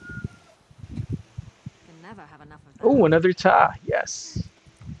 Can never have enough of that. Oh, another Ta. Yes.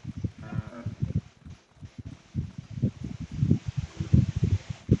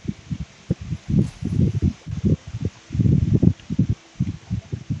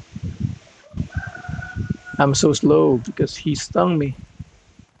 I'm so slow because he stung me.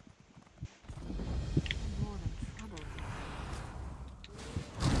 More than trouble here.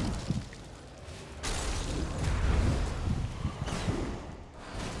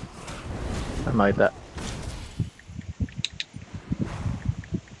 I might that.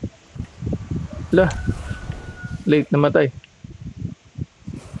 La, late namatay.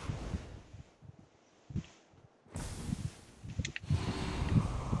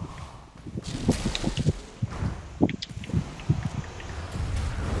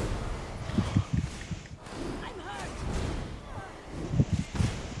 I'm hurt!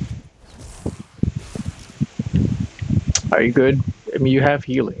 Are you good? I mean, you have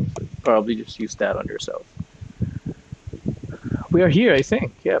healing. So probably just use that on yourself. We are here, I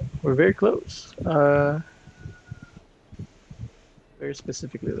think. Yep, we're very close. Very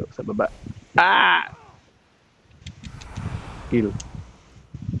specifically though. Sa baba. Ah! Heal.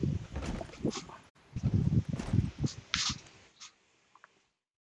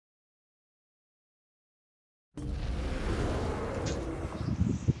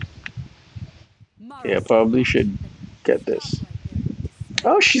 Yeah, probably should get this.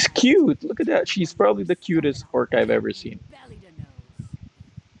 Oh, she's cute. Look at that. She's probably the cutest orc I've ever seen. Belly to nose.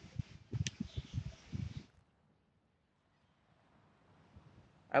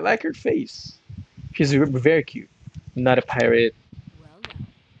 I like her face. She's very cute. I'm not a pirate. Well now,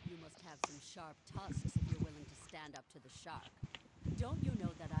 you must have some sharp tusks if you're willing to stand up to the shark. Don't you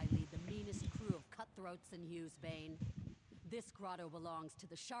know that I lead the meanest crew of cutthroats in Bane? This grotto belongs to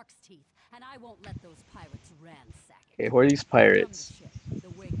the shark's teeth, and I won't let those pirates ransack it. Okay, who are these From the pirates? ship, the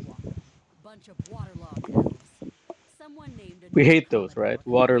Wigwalker, bunch of waterlogged elves. Someone named a We new hate those, Commodore right?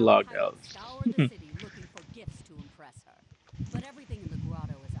 who Waterlogged pilot elves. scoured the city looking for gifts to impress her. But everything in the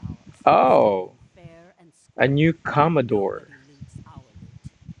grotto is ours. Oh, Fair and a square. new Commodore. Nobody loots our loot.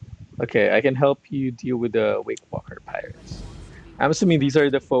 Okay, I can help you deal with the Wake Walker Everybody pirates. wants to be I'm rich assuming and these are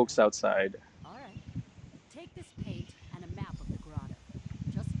the sharp. folks outside. All right. Take this paint and a map of the grotto.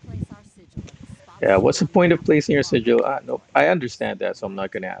 Just place our sigil at the spots Yeah, you what's the want point of marked placing your along the sigil? way. Nope. I understand that, so I'm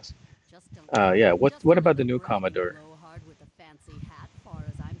not gonna ask. Just don't Yeah, what just what about the another new bragging Commodore? blowhard with a fancy hat, far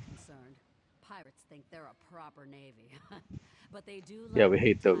as I'm concerned. Pirates think they're a proper navy. But they do Yeah, love we their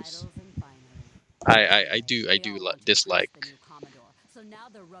hate those. titles and finery. I Anyway, do they all want to impress dislike the new Commodore. So now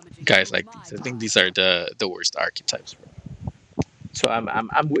they're rummaging guys through like my these. I think these grotto. are the worst archetypes. So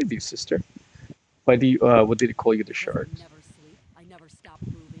I'm with you, sister. Why do you what did he call you the Because I shark? never sleep, I never stop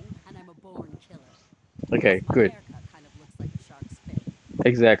moving, and I'm a born killer. Okay, Plus, my good. haircut kind of looks like a shark's fin.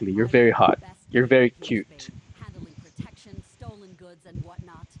 Exactly. You're I very am the hot. best You're man very in cute. Bane, handling protection, stolen goods, and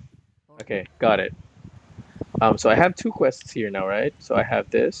whatnot. Or Okay, got it. So I have two quests here now, right? So I have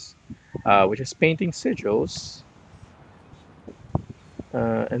this, which is painting sigils,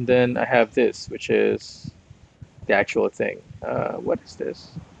 and then I have this, which is the actual thing. What is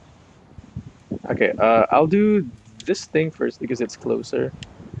this? Okay, I'll do this thing first because it's closer.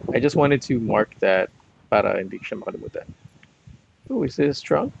 I just wanted to mark that para hindi siya makalimutan. Oh, is this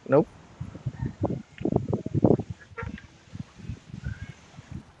trunk? Nope.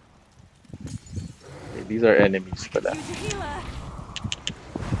 Okay, these are enemies pala. Use your healer.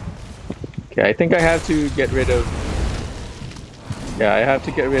 Okay, I think I have to get rid of... Yeah, I have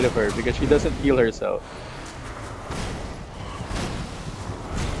to get rid of her because she doesn't heal herself.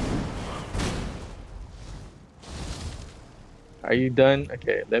 Are you done?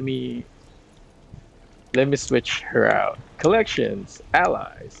 Okay, let me switch her out. Collections,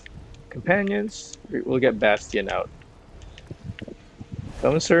 allies, companions. We'll get Bastion out.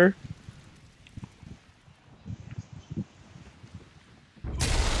 Come, sir.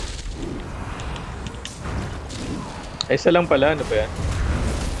 Ay, isa lang pala. Ano ba yan?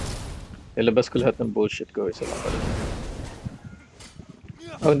 Nilabas ko lahat ng bullshit ko. Isa lang pala.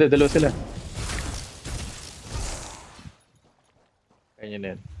 Oh, hindi. Dalawa sila. Ganyan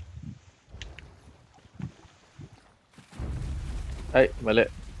yan. Ay, mali.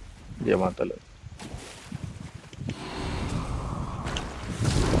 Hindi ako matalo.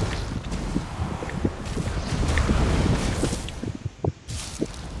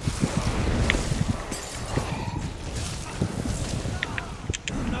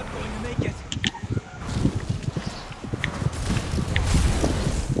 You're not going to make it.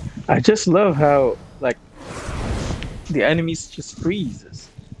 I just love how, like, the enemies just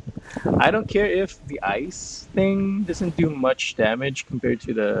freezes. I don't care if the ice thing doesn't do much damage compared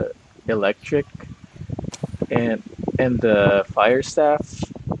to the electric and the fire staff.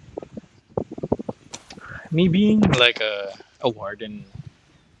 Me being like a warden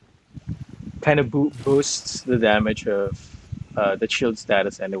kind of boosts the damage of the shield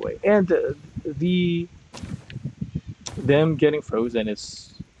status anyway, and the them getting frozen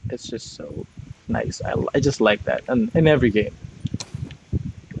is it's just so nice. I just like that, and in every game.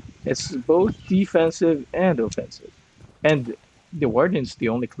 It's both defensive and offensive. And the Warden's the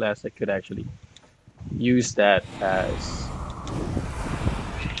only class that could actually use that as...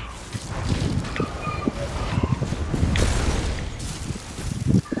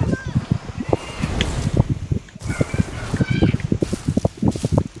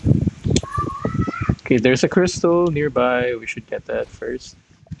 Okay, there's a crystal nearby. We should get that first.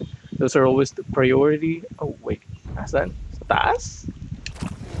 Those are always the priority. Oh, wait. Asan? Sa taas?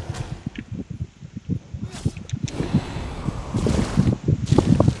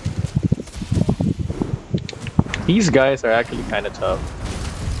 These guys are actually kind of tough.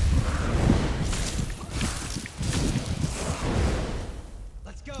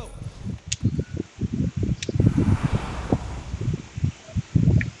 Let's go.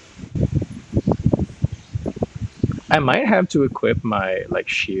 I might have to equip my like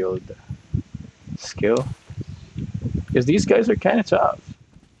shield skill because these guys are kind of tough.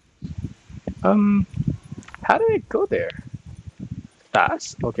 How do I go there?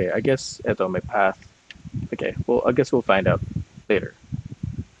 Taas? Okay, I guess ito my path. Okay, well I guess we'll find out later.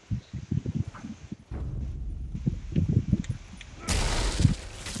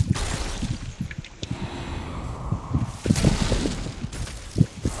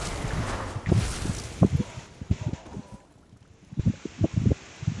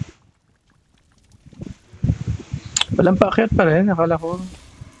 Walang paakyat pa rin, akala ko.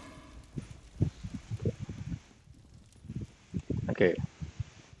 Okay.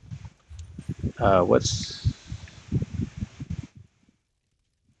 What's...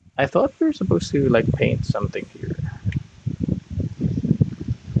 I thought we were supposed to like paint something here.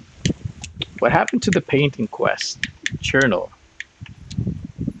 What happened to the painting quest? Journal.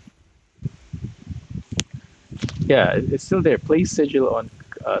 Yeah, it's still there. Place sigil on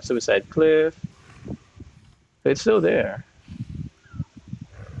Suicide Cliff. It's still there.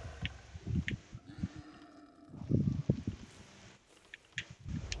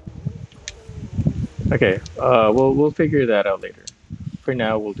 Okay, we'll figure that out later. For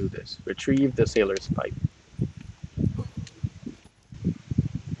now, we'll do this. Retrieve the sailor's pipe.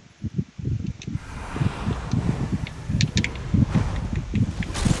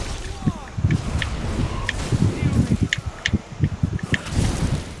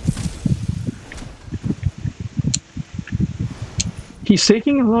 He's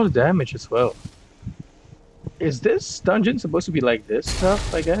taking a lot of damage as well. Is this dungeon supposed to be like this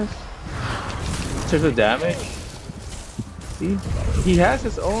stuff, I guess? In terms of damage? See? He has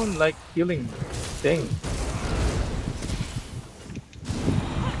his own, like, healing thing.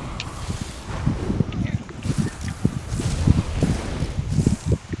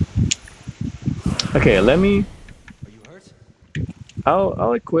 Okay, let me... Are you hurt?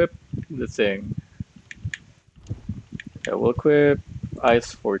 I'll equip the thing. Yeah, we'll equip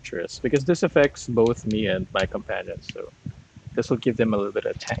Ice Fortress because this affects both me and my companions. So this will give them a little bit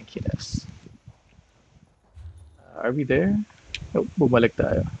of tankiness. Are we there? Nope, bumalik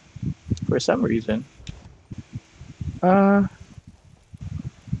tayo. For some reason. Uh,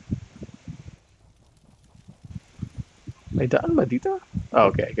 may daan ba dito?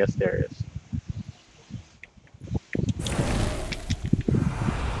 Oh, okay, I guess there is.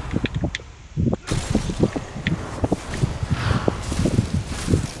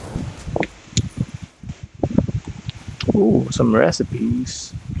 Ooh, some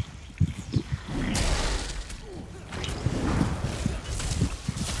recipes.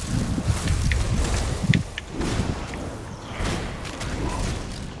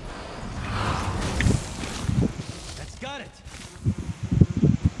 That's got it.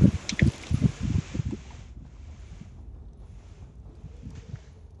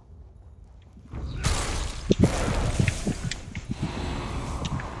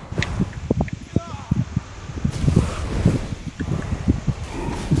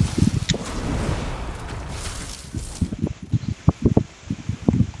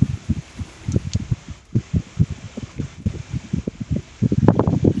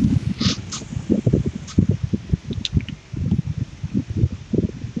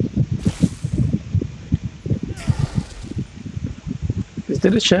 Is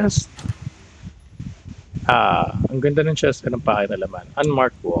there a chest? Ah, ang ganda ng chest ng pahay na laman.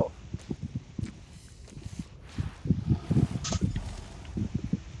 Unmarked wall.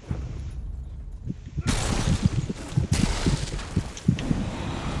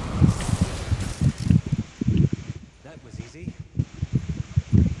 That was easy.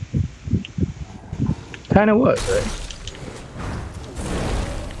 Kinda was, right?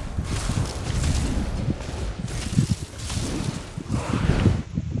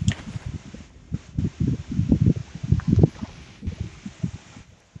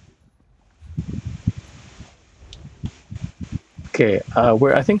 Okay,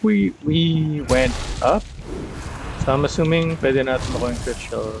 where I think we went up. So I'm assuming pwede natin makuha yung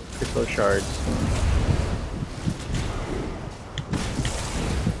crystal shards.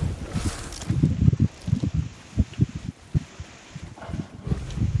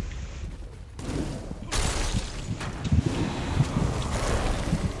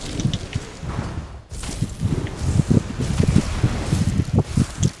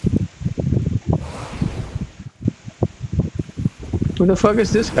 Who the fuck is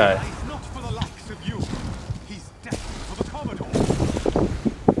this guy? Not for the likes of you. He's destined for the Commodore.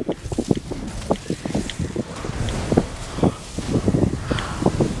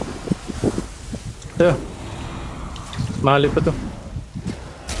 Ito. Mahali pa to.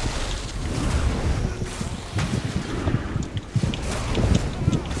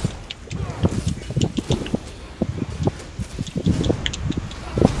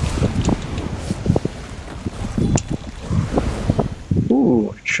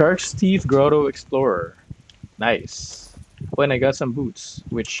 Ooh, Shark's Teeth Grotto Explorer. Nice. When I got some boots,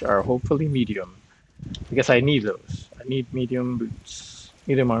 which are hopefully medium. Because I need those. I need medium boots.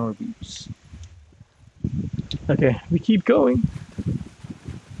 Medium armor boots. Okay, we keep going.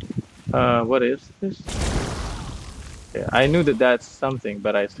 What is this? Yeah, I knew that that's something,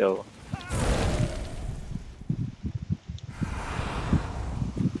 but I still...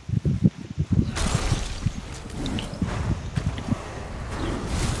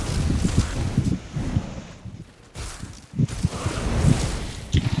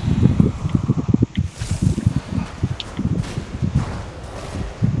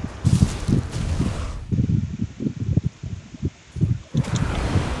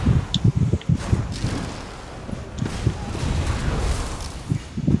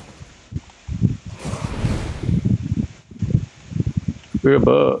 We're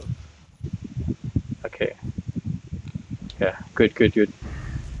above. Okay. Yeah, good, good, good.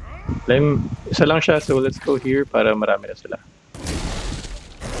 Isa lang siya, so let's go here para marami na sila.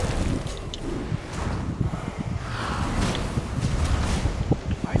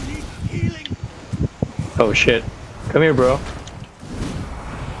 I need healing. Oh shit. Come here, bro.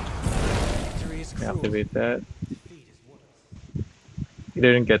 Victory is cruel. Activate that. Defeat is worse. You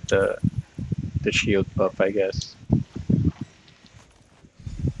didn't get the shield buff, I guess.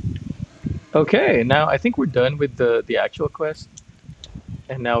 Okay, now I think we're done with the actual quest,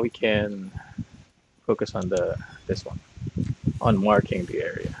 and now we can focus on this one, on marking the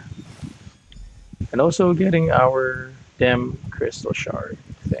area, and also getting our damn crystal shard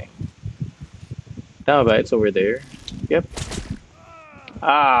thing. Now, ba, it's over there. Yep.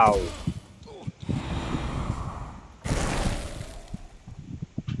 Ow.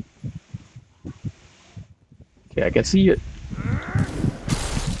 Okay, I can see it.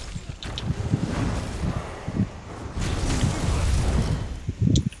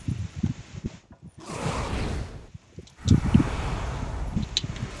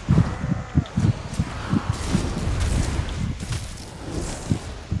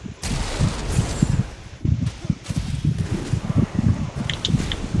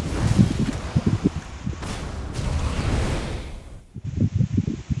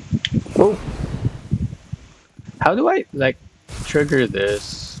 Oh, how do I like trigger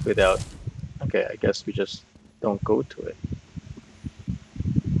this without? Okay, I guess we just don't go to it.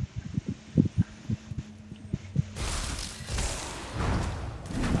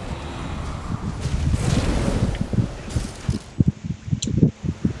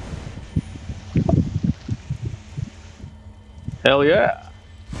 Hell yeah!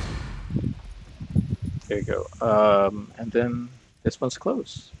 There you go. And then this one's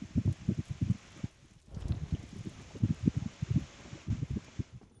closed.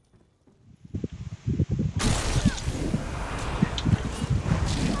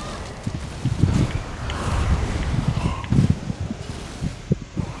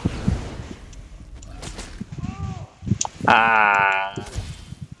 Ah,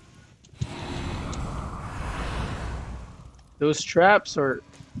 those traps are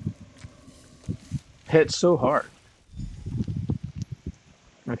hit so hard.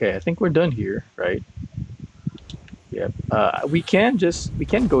 Okay, I think we're done here, right? Yep. We can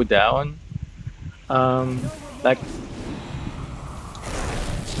go down, um, like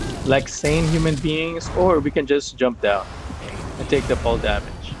sane human beings, or we can just jump down and take the fall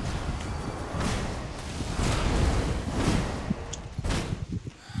damage.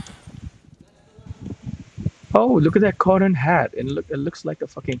 Oh, look at that cotton hat! And look, it looks like a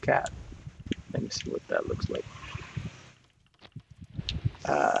fucking cat. Let me see what that looks like.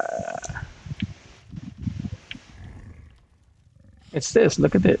 Uh, it's this.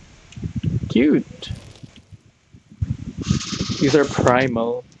 Look at it. Cute. These are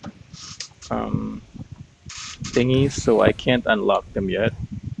primal um, thingies, so I can't unlock them yet.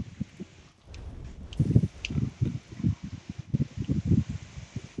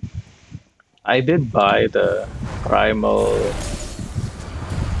 I did buy the primal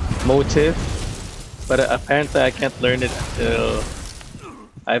motive, but apparently I can't learn it until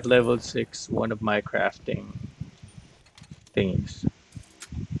I've leveled 6 one of my crafting thingies.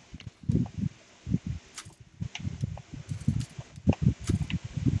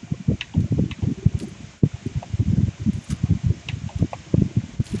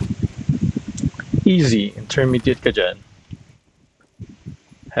 Easy, intermediate ka dyan.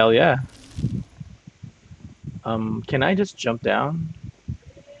 Hell yeah. Can I just jump down?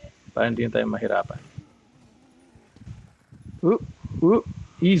 Para hindi na tayo mahirapan. Ooh, ooh,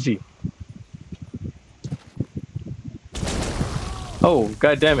 easy. Oh,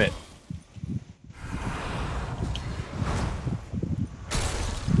 god damn it.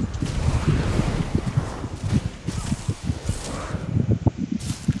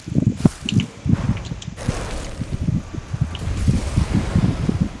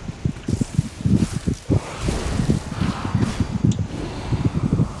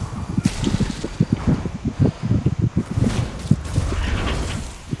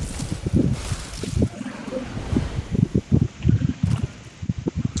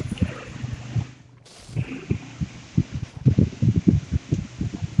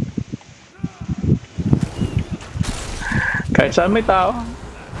 Kahit saan may tao.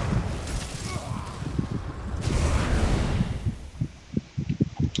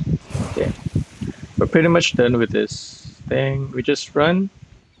 Okay. We're pretty much done with this thing. We just run.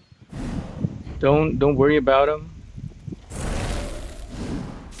 Don't worry about them.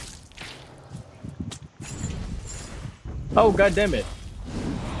 Oh, god damn it.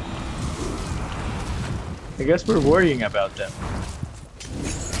 I guess we're worrying about them.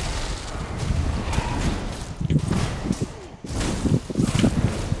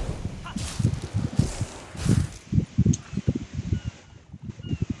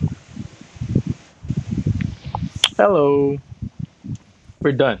 Hello.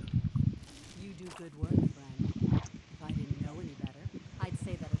 We're done. You do good work, friend. If I didn't know any better, I'd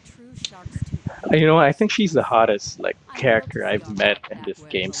say that a true shark's tooth. You know, I think she's the hottest like I character hope I've so. met in this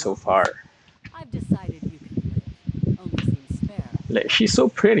game so far. I've decided you can live. Only seems fair. Like, she's so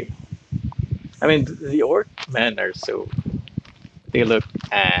pretty. I mean, the orc men are so they look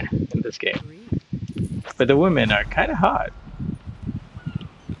in this game, Agreed. but the women are kind of hot.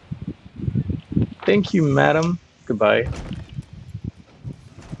 Thank you, madam. Goodbye.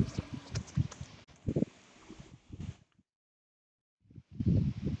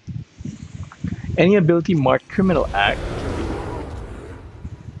 Any ability marked criminal act.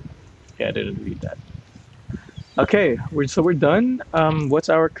 Yeah, I didn't read that. Okay, we're done. What's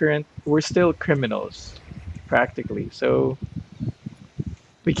our current? We're still criminals, practically. So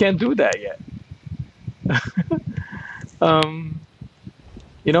we can't do that yet. um,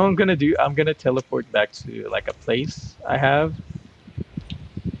 you know what I'm gonna do? I'm gonna teleport back to like a place I have.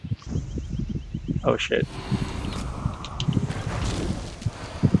 Oh shit.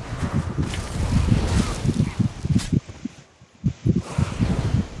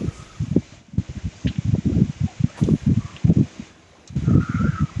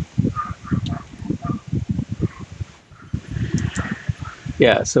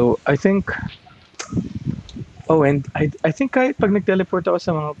 Yeah, so I think. Oh, and I think pag nag-teleport ako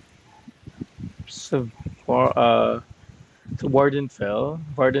sa War- uh to Vardenfell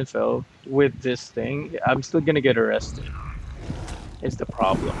with this thing, I'm still gonna get arrested. Is the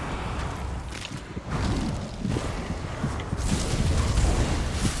problem.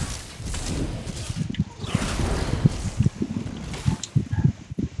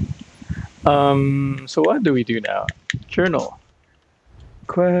 So what do we do now? Journal.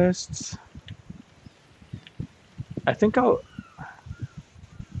 Quests. I think I'll.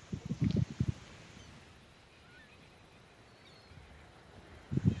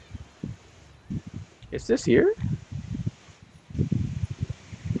 Is this here?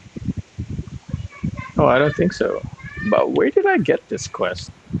 Oh, I don't think so. But where did I get this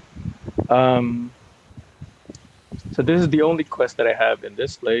quest? Um, so this is the only quest that I have in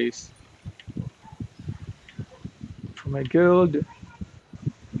this place for my guild.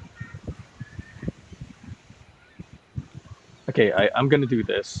 Okay, I'm gonna do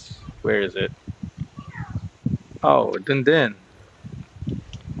this. Where is it? Oh, Dundin.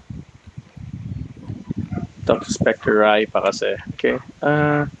 Talk to Spectre Rai pa kasi. Okay.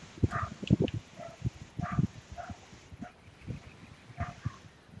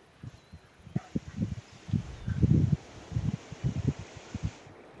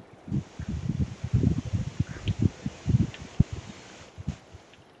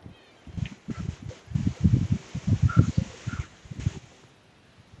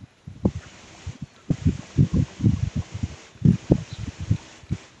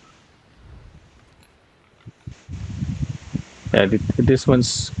 Yeah, this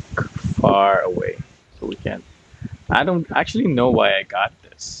one's far away, so we can't. I don't actually know why I got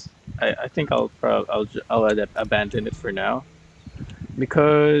this. I think I'll abandon it for now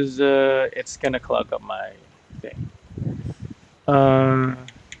because it's gonna clog up my thing. Uh,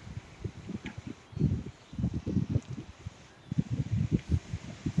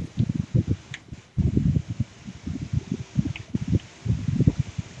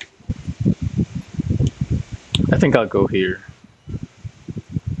 I think I'll go here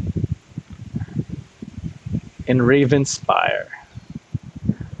in Ravenspire.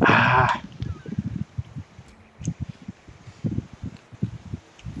 Ah,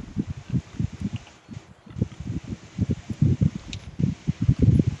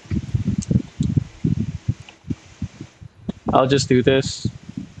 I'll just do this.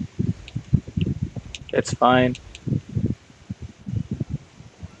 It's fine.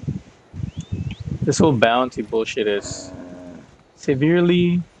 This whole bounty bullshit is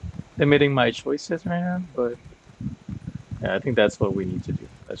severely limiting my choices right now, but yeah, I think that's what we need to do.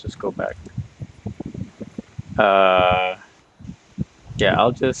 Let's just go back. Uh,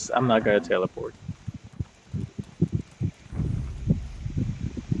 yeah, I'm not gonna teleport.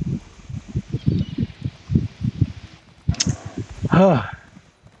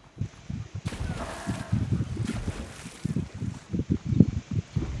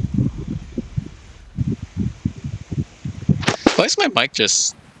 Why is my mic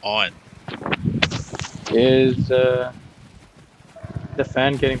just on? Is the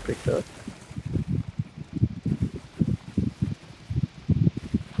fan getting picked up?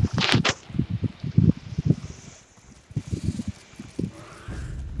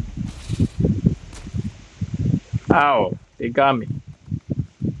 Ow, they got me.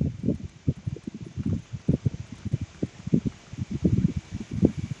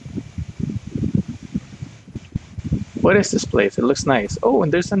 What is this place? It looks nice. Oh,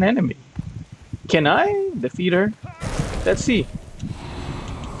 and there's an enemy. Can I defeat her? Let's see.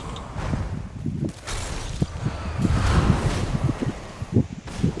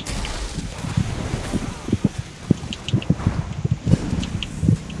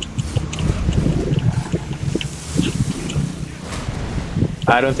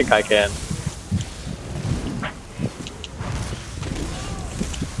 I don't think I can.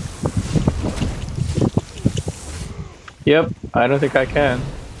 Yep, I don't think I can.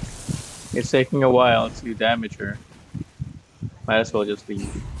 It's taking a while to damage her. Might as well just leave.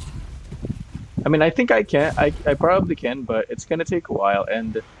 I mean, I think I can. I probably can, but it's gonna take a while,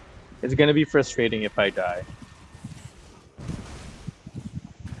 and it's gonna be frustrating if I die.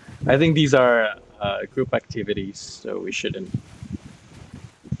 I think these are group activities, so we shouldn't.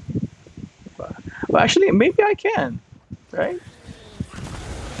 Well, actually, maybe I can, right?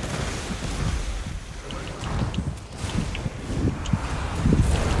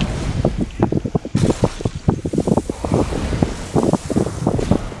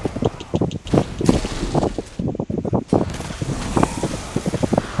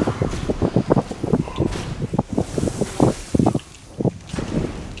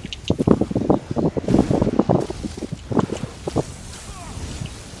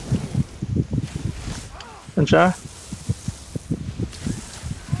 Saan siya?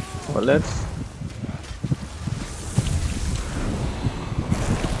 Well, let's...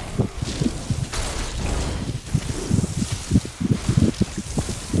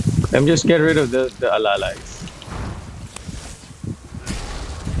 Let me just get rid of the alalais.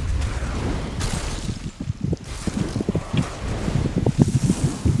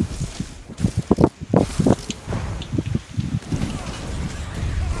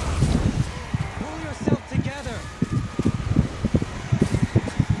 Pull yourself together.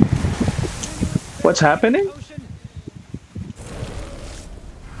 What's happening? Ocean.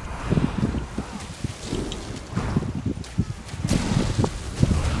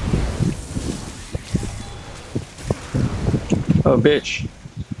 Oh, bitch.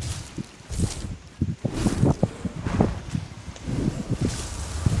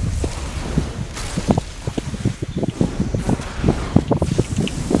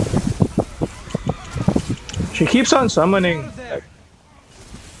 She keeps on summoning. Out of there.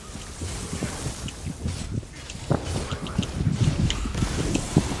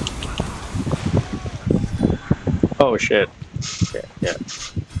 Oh shit. Okay, yeah.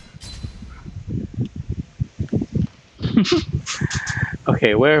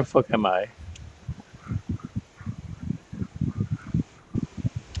 Okay, where the fuck am I?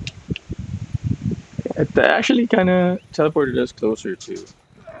 It actually kind of teleported us closer to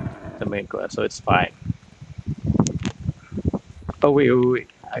the main quest, so it's fine. Oh wait.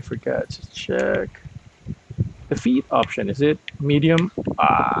 I forgot to check. The feet option, is it medium?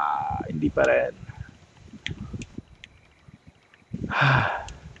 Ah, hindi pa rin.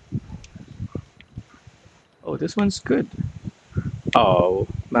 Oh, this one's good. Oh,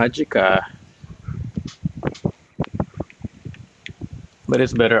 Magica. But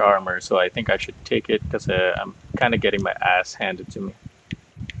it's better armor, so I think I should take it because I'm kind of getting my ass handed to me.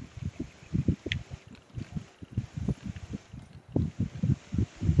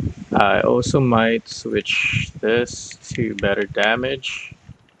 I also might switch this to better damage.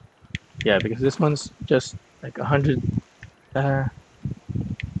 Yeah, because this one's just like 100.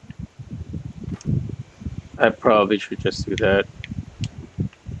 I probably should just do that.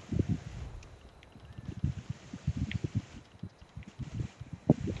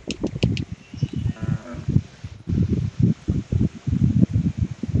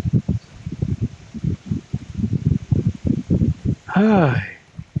 Ay.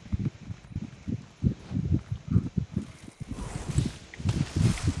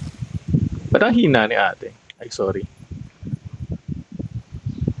 Ba't ang hina ni ate? Ay, sorry.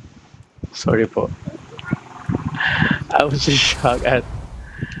 Sorry po. I was just shocked at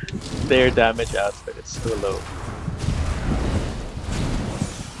their damage output. It's so low.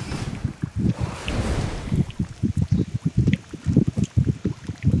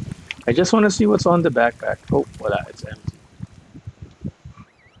 I just want to see what's on the backpack. Oh, voila, it's empty.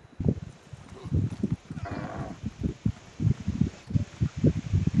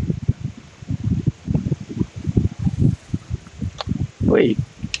 Wait.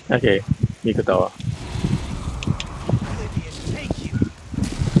 Okay. Hindi ko tawa. Oblivion, take you.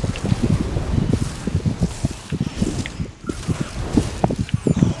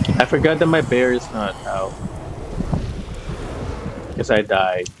 I forgot that my bear is not out. Because I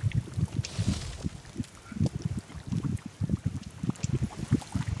died.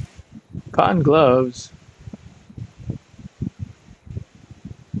 Cotton gloves.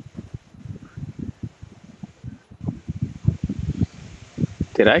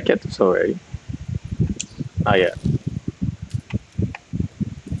 Did I get this already? Not yet.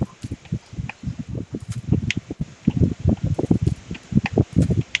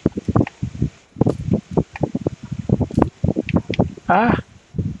 Ah!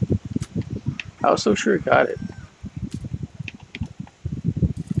 I was so sure I got it.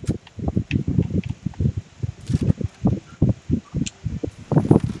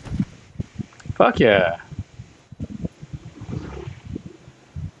 Fuck yeah.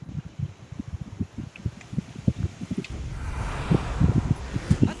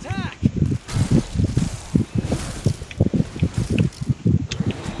 Attack!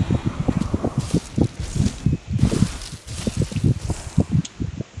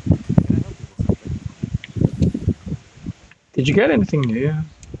 Did you get anything new?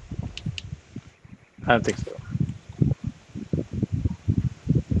 I don't think so.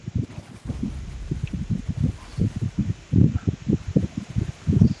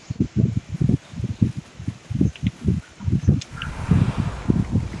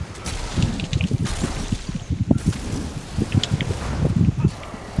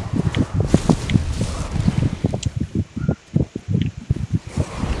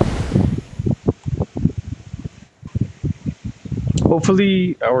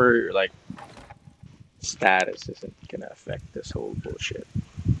 Hopefully, our like status isn't gonna affect this whole bullshit.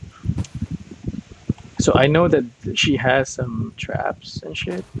 So I know that she has some traps and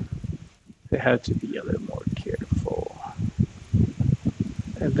shit. They have to be a little more careful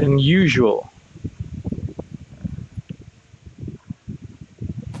than usual.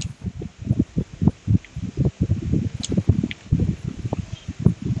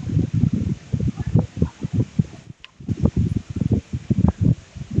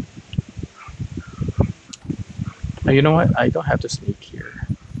 You know what? I don't have to sneak here.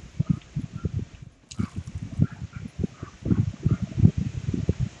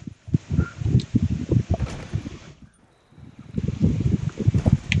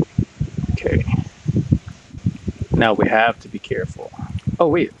 Okay. Now we have to be careful. Oh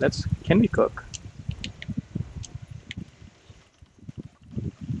wait, let's. Can we cook?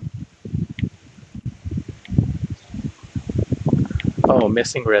 Oh,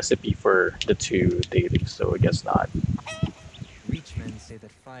 missing recipe for the two daily, so I guess not. Reachmen say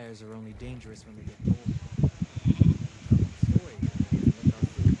that fires are only dangerous when they get cold. Story look our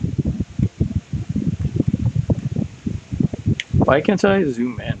food. Why can't I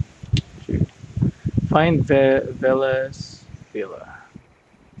zoom in? Shoot. Find Velas Villa.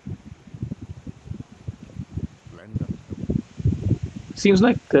 Glenda. Seems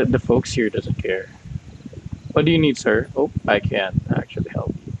like the folks here doesn't care. What do you need, sir? Oh, I can't actually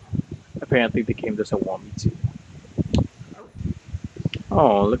help you. Apparently the game doesn't want me to.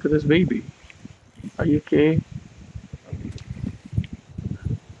 Oh, look at this baby. Are you okay?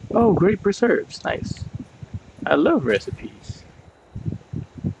 Oh, great preserves. Nice. I love recipes.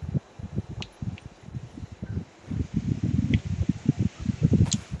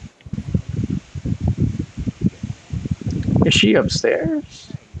 Is she upstairs?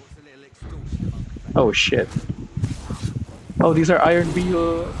 Hey, what's a little extortion among the family? Oh shit. Oh, these are Iron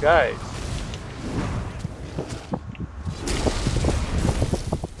Beetle guys.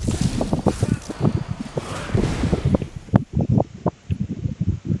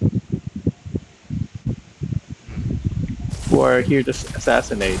 Who are here to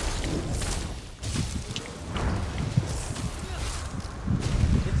assassinate.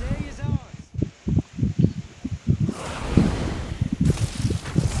 The day is ours.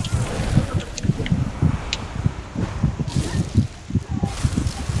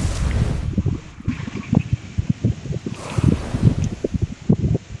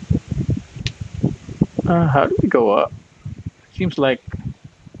 How do we go up? Seems like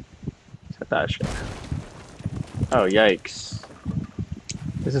Satasha. Oh, yikes.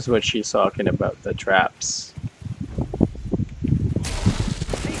 This is what she's talking about, the traps.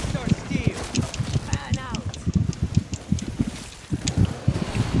 Feast or steal. Fan out.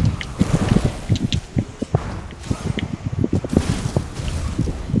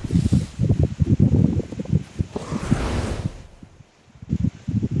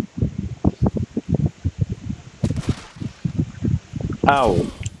 Ow.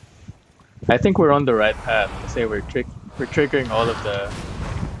 I think we're on the right path. I say we're triggering all of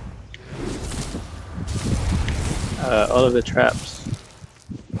the traps.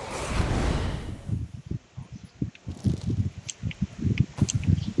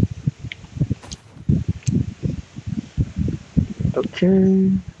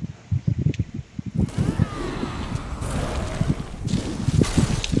 Okay.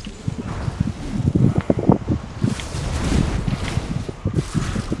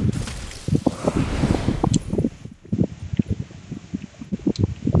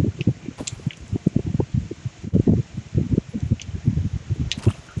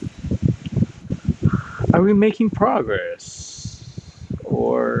 Are we making progress?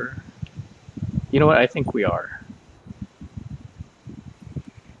 Or. You know what? I think we are.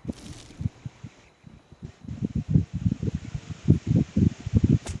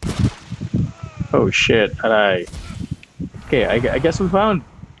 Oh shit, alright. Okay, I guess we found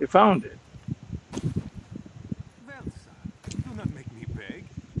it. Well, sir, do not make me beg.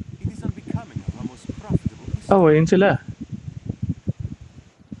 It is unbecoming of our most profitable Oh, ayun sila.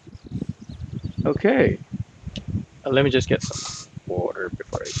 Okay. Let me just get some water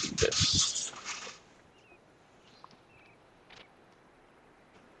before I do this.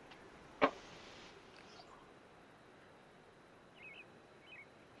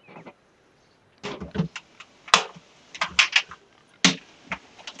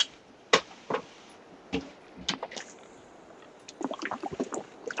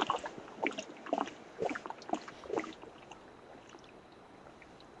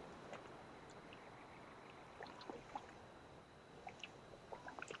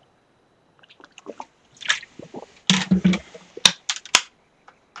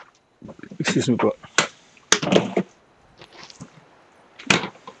 Excuse me po.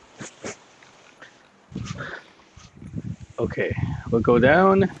 Okay, we'll go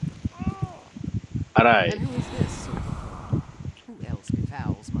down. And Aray. who is this, Silverclaw? Who else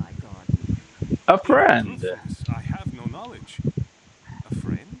befouls my garden? A friend. Rufus, I have no knowledge. A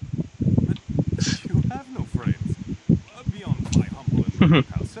friend? But you have no friends. Beyond my humble and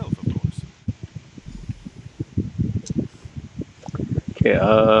mercantile self, of course. Okay,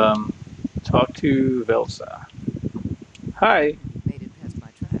 talk to Velsa. Hi. You made it past my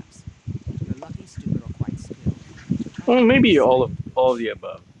traps. You're lucky, stupid, or quite skilled. Well, maybe all of the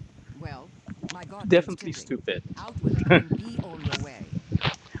above. Well, my garden Definitely needs tending. stupid. Out with it and be on your way.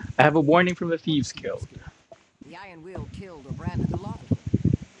 I have a warning from the Thieves Guild. The Iron Will killed or branded a lot of them.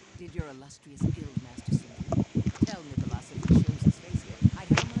 Did your illustrious guildmaster see you? Tell Nicholas if he shows his face here, I'd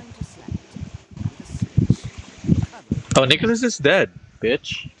have a mind to slap it. With a switch. Cover it. Oh, Nicholas is dead,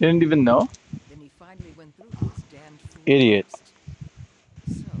 bitch. Didn't even know? Then he finally went through his damned fool Idiot. quest.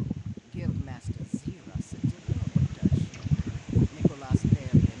 So, Guildmaster Xeras did know, does she? Nicholas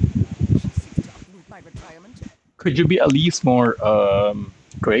barely she seeks to uproot my retirement. Could you be at least more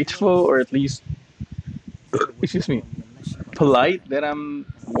grateful, or at least excuse me, polite that I'm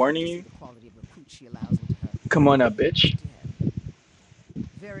warning you? The quality of recruit she allows into her Come on up, bitch. dead.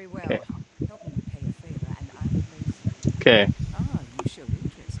 Very well. Okay. Help me repay a favor, and I'll place you. Okay. Ah, you show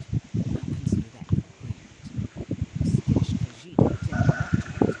interest. I'll consider that agreement. Skittish Khajiit pretending not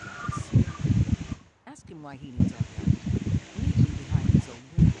to use guns. Ask him why he needs our help. Neatly behind his own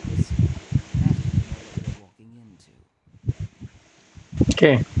warehouse. After you know what you're walking into.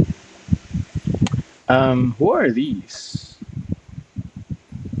 Okay. Who are these?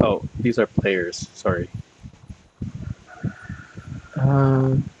 Oh, these are players. Sorry.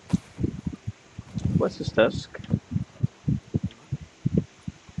 What's this desk?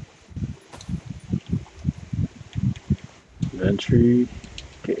 Inventory.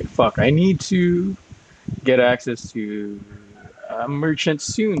 Okay, fuck. I need to get access to a merchant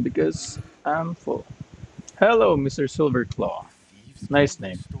soon because I'm full. Hello, Mr. Silverclaw. Thieves Nice Guild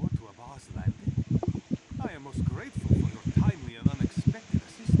name. Store to Abbas Landing. I am most grateful for your timely and unexpected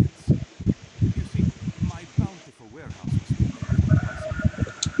assistance. You see, my bountiful warehouse was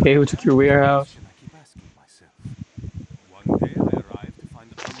taken. Hey, who took your warehouse? Question I keep asking myself. One day I arrived to find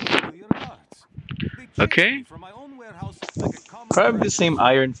unfamiliar guards. They chased Okay. me from my own warehouse like a common Probably the criminal. same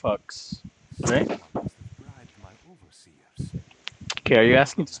iron fucks, right? Someone must have bribed my overseers. Okay, are you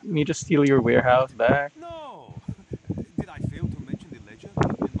asking me to steal your warehouse back? No! Did I fail to mention the ledger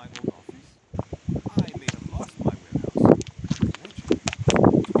hidden in my own office? I may have lost my warehouse. The ledger,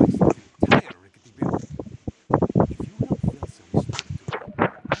 twice the entire rickety building. If you help Velsa restore it to me,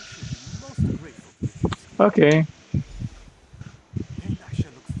 I should be most grateful to the Thieves Guild. Okay. Then I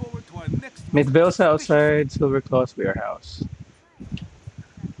shall look forward to our next Meet most Velsa auspicious outside Silverclaw's warehouse.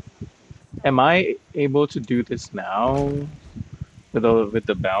 Am I able to do this now? With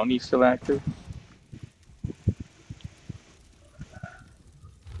the bounty still active?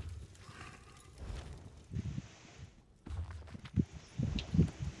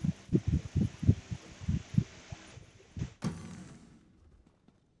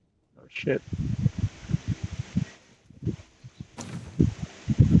 Oh shit.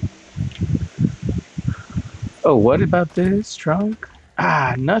 Oh, what about this trunk?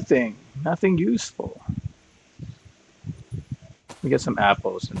 Ah, nothing. Nothing useful. We get some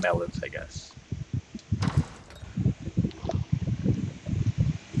apples and melons, I guess.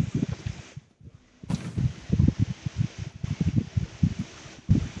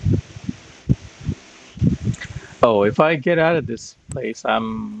 Oh, if I get out of this place,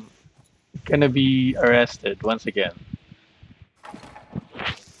 I'm gonna be arrested once again.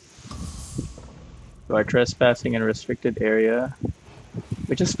 You are trespassing in a restricted area,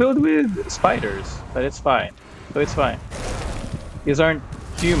 which is filled with spiders, but it's fine. So it's fine. These aren't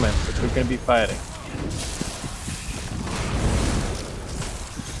humans that we're gonna be fighting.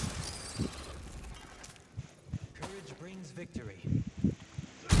 Courage brings victory.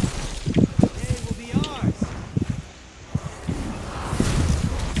 Today will be ours.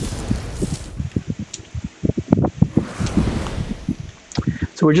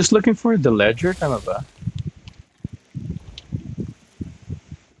 So we're just looking for the ledger, tama ba?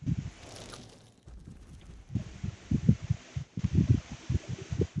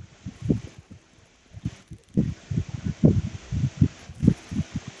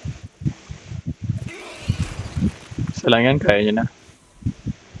 Isa lang yan, kaya nyo na.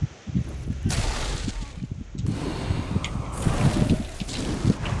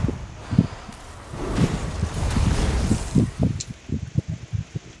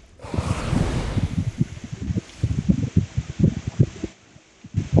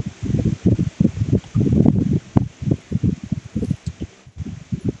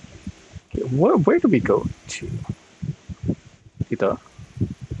 Where do we go to? Dito?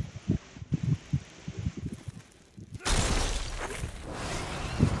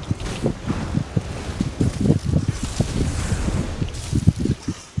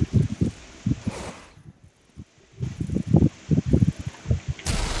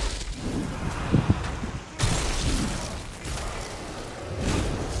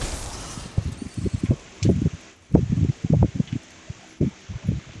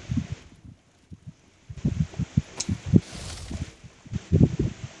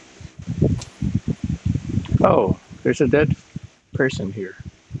 Oh, there's a dead person here.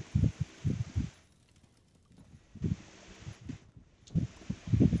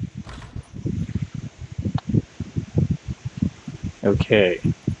 Okay.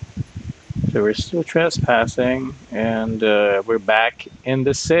 So we're still trespassing, and we're back in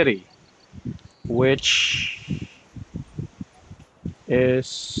the city, which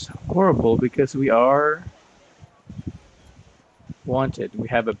is horrible because we are wanted. We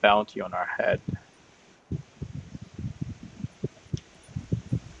have a bounty on our head.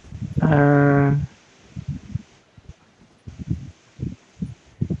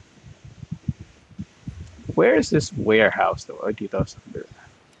 Where is this warehouse though? Oh, dito sa kabila.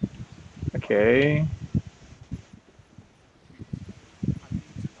 Okay.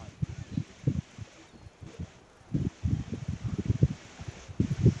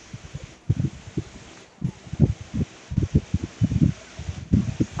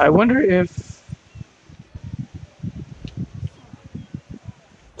 I wonder if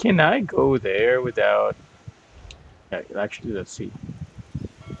can I go there without actually let's see.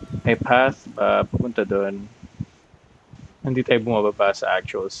 May path ba papunta doon? Hindi tayo bumababa sa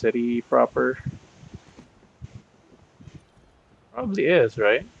actual city proper. Probably is,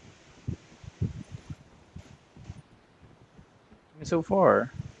 right? So far.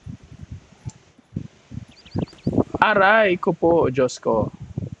 Aray ko po, Diyos ko.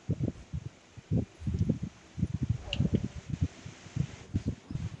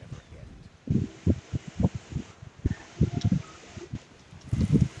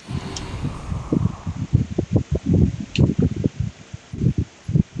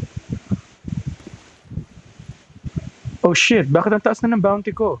 Oh shit, bakit ang taas na ng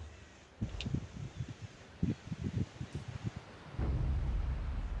bounty ko?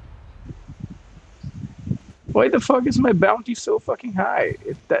 Why the fuck is my bounty so fucking high?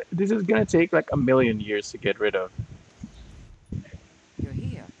 This is gonna take like a million years to get rid of. You're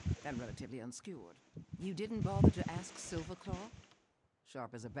here, and relatively unskewered. You didn't bother to ask Silverclaw?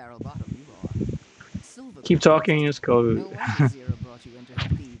 Sharp as a barrel bottom, you are. Silverclaw. Keep talking is code. No wonder Zero brought you into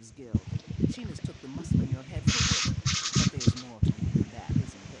her thieves' guild. She mistook the muscle in your head for wit. But there's more to you than that,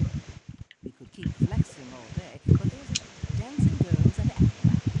 isn't there? We could keep flexing all day, but there's dancing girls and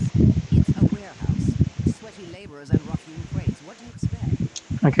acrobats. It's a warehouse. Sweaty laborers and rough-hewn crates. What do you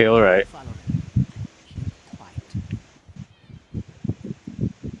expect? Okay, alright. Follow me. Keep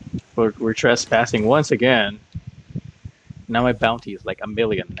quiet. We're trespassing once again. Now my bounty is like a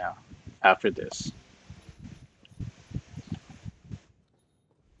million now after this.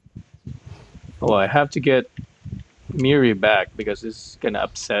 Oh, I have to get Miri back because this is gonna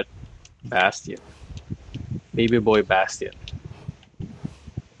upset Bastion. Baby boy Bastion.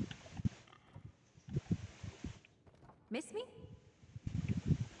 Miss me?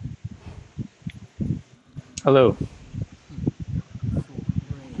 Hello.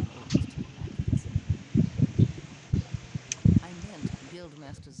 I meant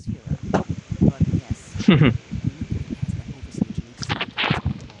Guildmaster Zero, but yes. You need to pass that overseer to Luke's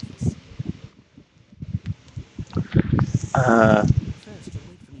office. First, you'll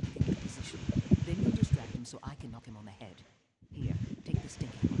wait for me to get into position. Then you'll distract him so I can knock him on the head. Here, take the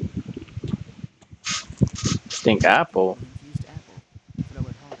stink apple. Stink apple. Infused apple. Throw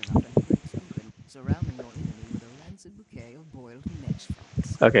it hard enough and it breaks open, surrounding your enemy with a rancid bouquet of boiled netch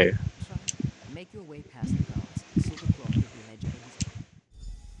frogs. Okay. Try it. Make your way past the guards. Silverclaw will be ledger easy.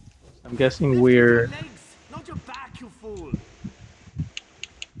 I'm guessing we're Legs, not your back, you fool.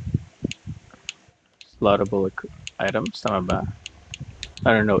 slaughtable items. Tama ba?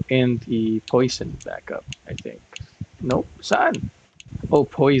 I don't know. In the poison backup, I think. Nope. Saan? Oh,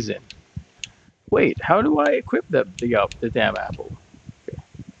 poison. Wait, how do I equip the damn apple? Okay.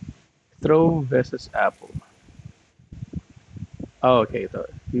 Throw versus apple. Oh, okay.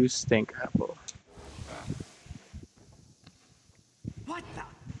 Use stink apple. What the?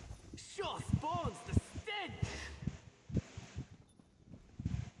 Sure spawns the stench.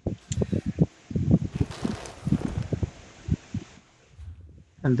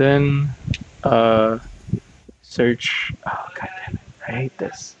 And then, search. Oh, god damn it. I hate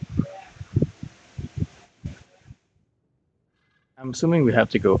this. I'm assuming we have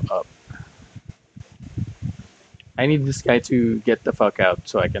to go up. I need this guy to get the fuck out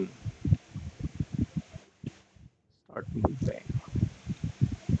so I can start moving.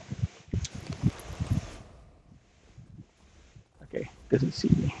 Okay, doesn't see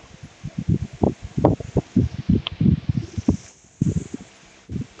me.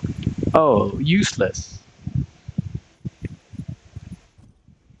 Oh, useless.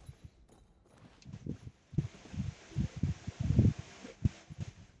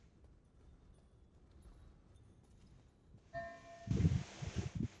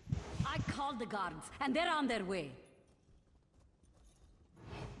 I called the guards, and they're on their way.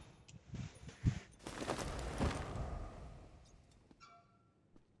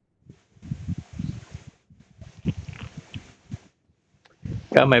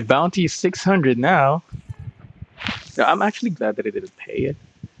 Got my bounty 600 now. So I'm actually glad that I didn't pay it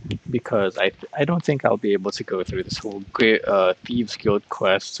because I don't think I'll be able to go through this whole Thieves Guild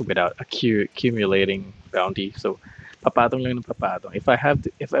quest without accumulating bounty. So papatong lang ng papatong.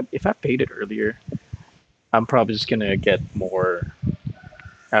 If I paid it earlier, I'm probably just gonna get more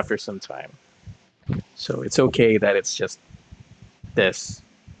after some time. So it's okay that it's just this.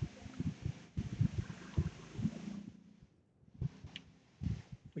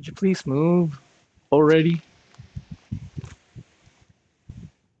 Would you please move already?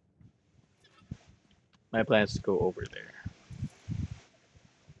 My plan is to go over there.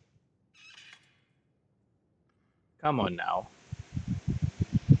 Come on now.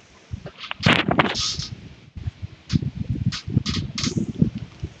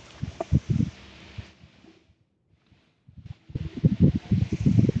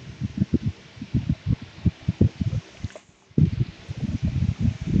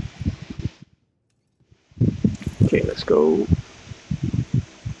 Okay, let's go.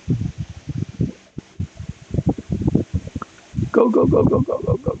 Go, go, go, go, go,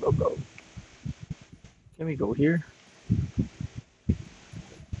 go, go, go, go. Can we go here?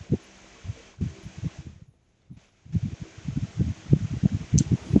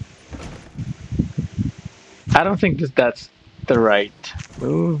 I don't think that's the right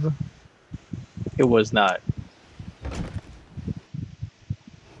move. It was not.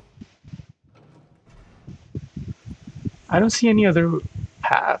 I don't see any other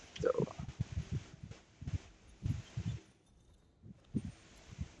path though.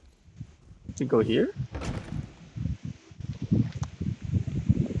 To go here?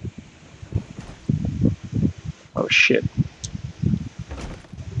 Oh shit.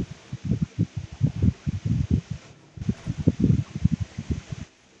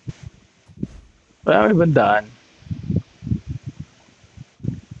 Well, we've been done.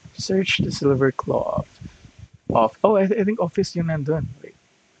 Search the silver claw. Off. Oh, I think office yun nandun. Wait.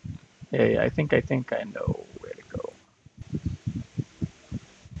 Yeah, I think I know where to go.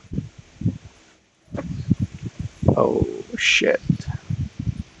 Oh shit.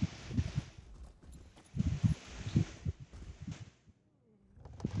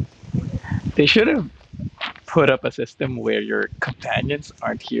 They should have put up a system where your companions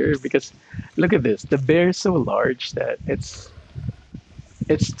aren't here because look at this. The bear is so large that it's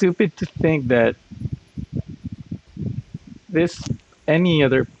stupid to think that this any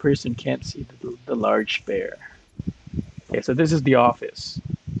other person can't see the large bear. Okay, so this is the office,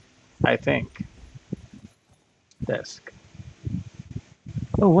 I think. Desk.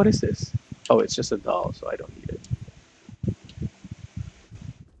 Oh, what is this? Oh, it's just a doll, so I don't need it.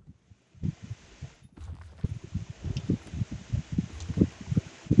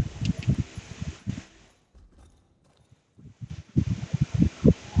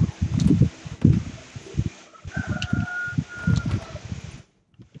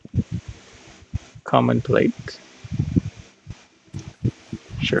 Common plate.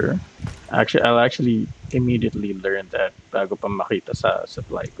 Sure. Actually, I'll actually immediately learn that bago pa makita sa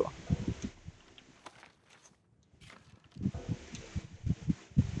supply ko.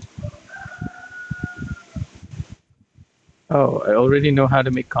 Oh, I already know how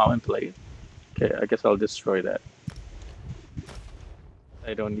to make common plate. Okay, I guess I'll destroy that.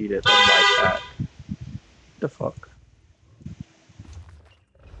 I don't need it on my pack. The fuck?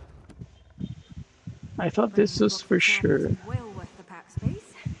 I thought this was for sure. Well worth the pack space.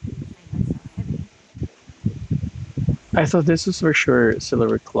 Ain't that so heavy? I thought this was for sure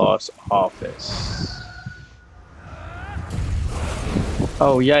Silver Claw's office.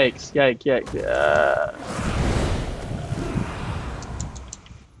 Oh, yikes, yikes, yikes.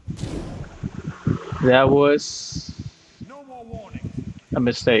 That was No more warning. a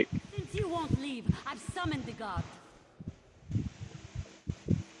mistake. Since you won't leave, I've summoned the guard.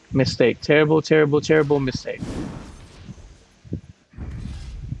 Mistake. Terrible, terrible, terrible mistake.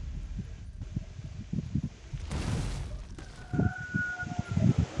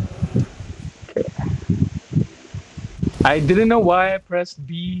 I didn't know why I pressed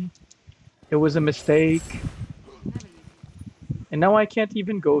B. It was a mistake. And now I can't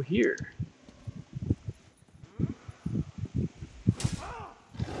even go here.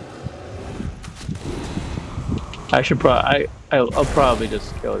 I should I'll probably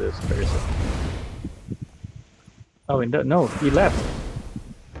just kill this person. Oh, and no, he left.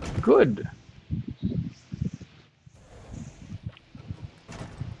 Good.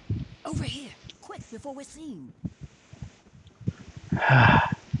 Over here, quick, before we're seen.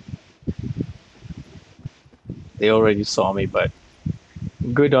 They already saw me, but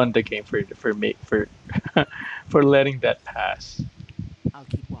good on the game for me for for letting that pass. I'll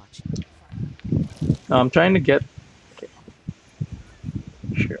keep watching. No, I'm trying to get. Okay.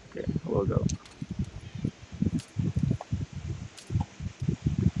 Sure. Okay, we'll go.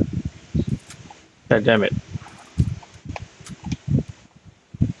 God damn it.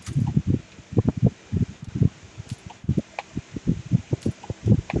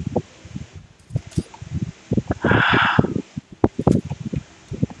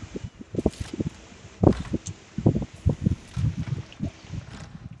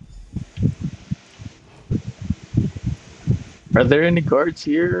 Are there any guards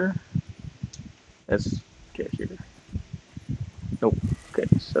here? Let's get here. Nope. Okay,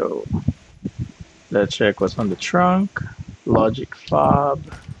 so let's check what's on the trunk. Logic fob.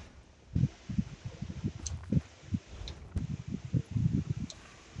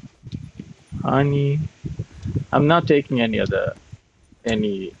 Honey. I'm not taking any of the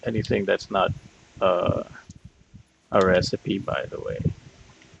anything that's not uh, a recipe, by the way.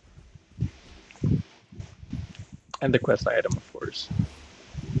 And the quest item, of course.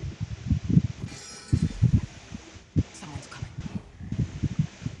 Someone's coming.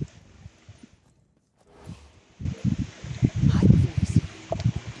 Hide before we see you.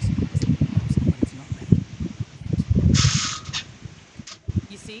 Someone's not ready.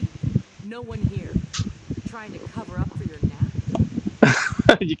 You see? No one here. Trying to cover up for your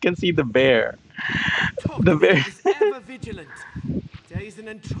nap? You can see the bear. The Tocqueville bear. is ever vigilant. There is an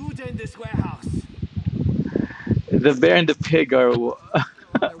intruder in this warehouse. The bear and the pig are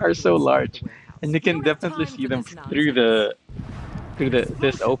On their way are to so inspect large, the warehouse. and you We can don't have definitely time see for them this through nonsense.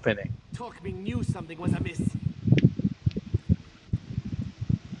 this opening. Tocqueville knew something was amiss.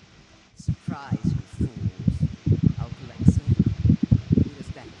 Surprise, you fools. I'll collect some. Meet us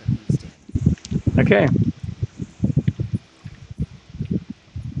back at the feast. Okay.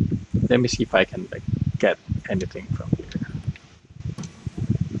 Let me see if I can like get anything from here.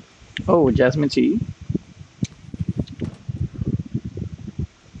 Oh, jasmine tea.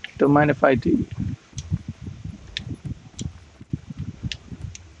 Don't mind if I do.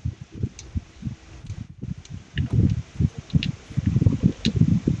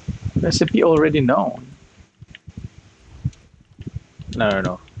 Recipe already known.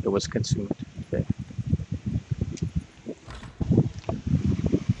 No. It was consumed. Okay.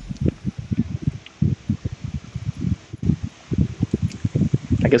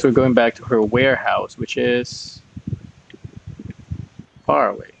 I guess we're going back to her warehouse, which is far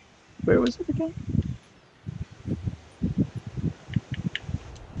away. Where was it again?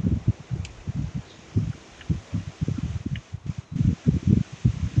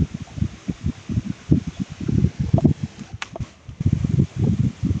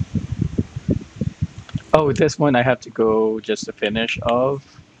 Oh, this one I have to go just to finish of.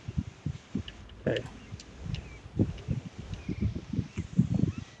 Okay.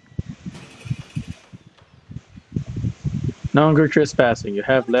 No longer trespassing. You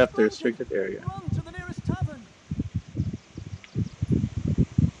have left the restricted area. Run to the nearest tavern.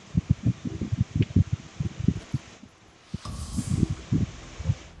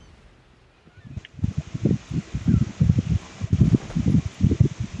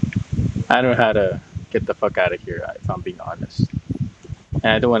 I don't know how to get the fuck out of here, if I'm being honest. And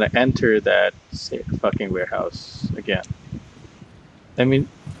I don't want to enter that fucking warehouse again. Let me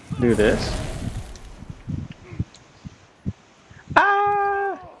do this.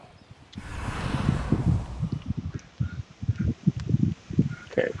 Ah!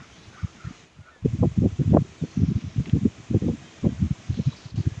 Okay.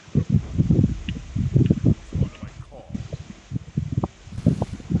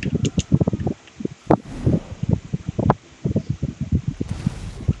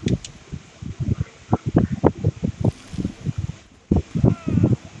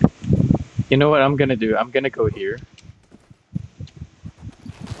 You know what I'm gonna do? I'm gonna go here.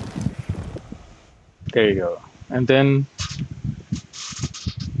 There you go. And then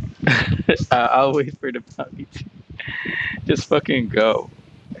I'll wait for the puppy to just fucking go.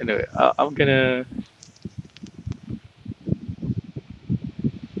 Anyway, I'm gonna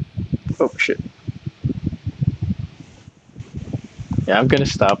Oh shit. Yeah, I'm gonna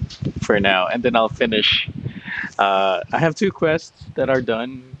stop for now, and then I'll finish. I have two quests that are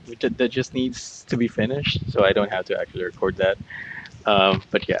done, that just needs to be finished, so I don't have to actually record that.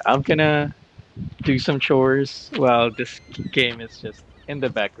 But yeah, I'm gonna do some chores while this game is just in the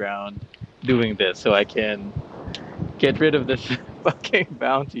background doing this, so I can get rid of this fucking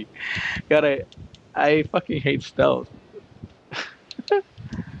bounty. God, I fucking hate stealth.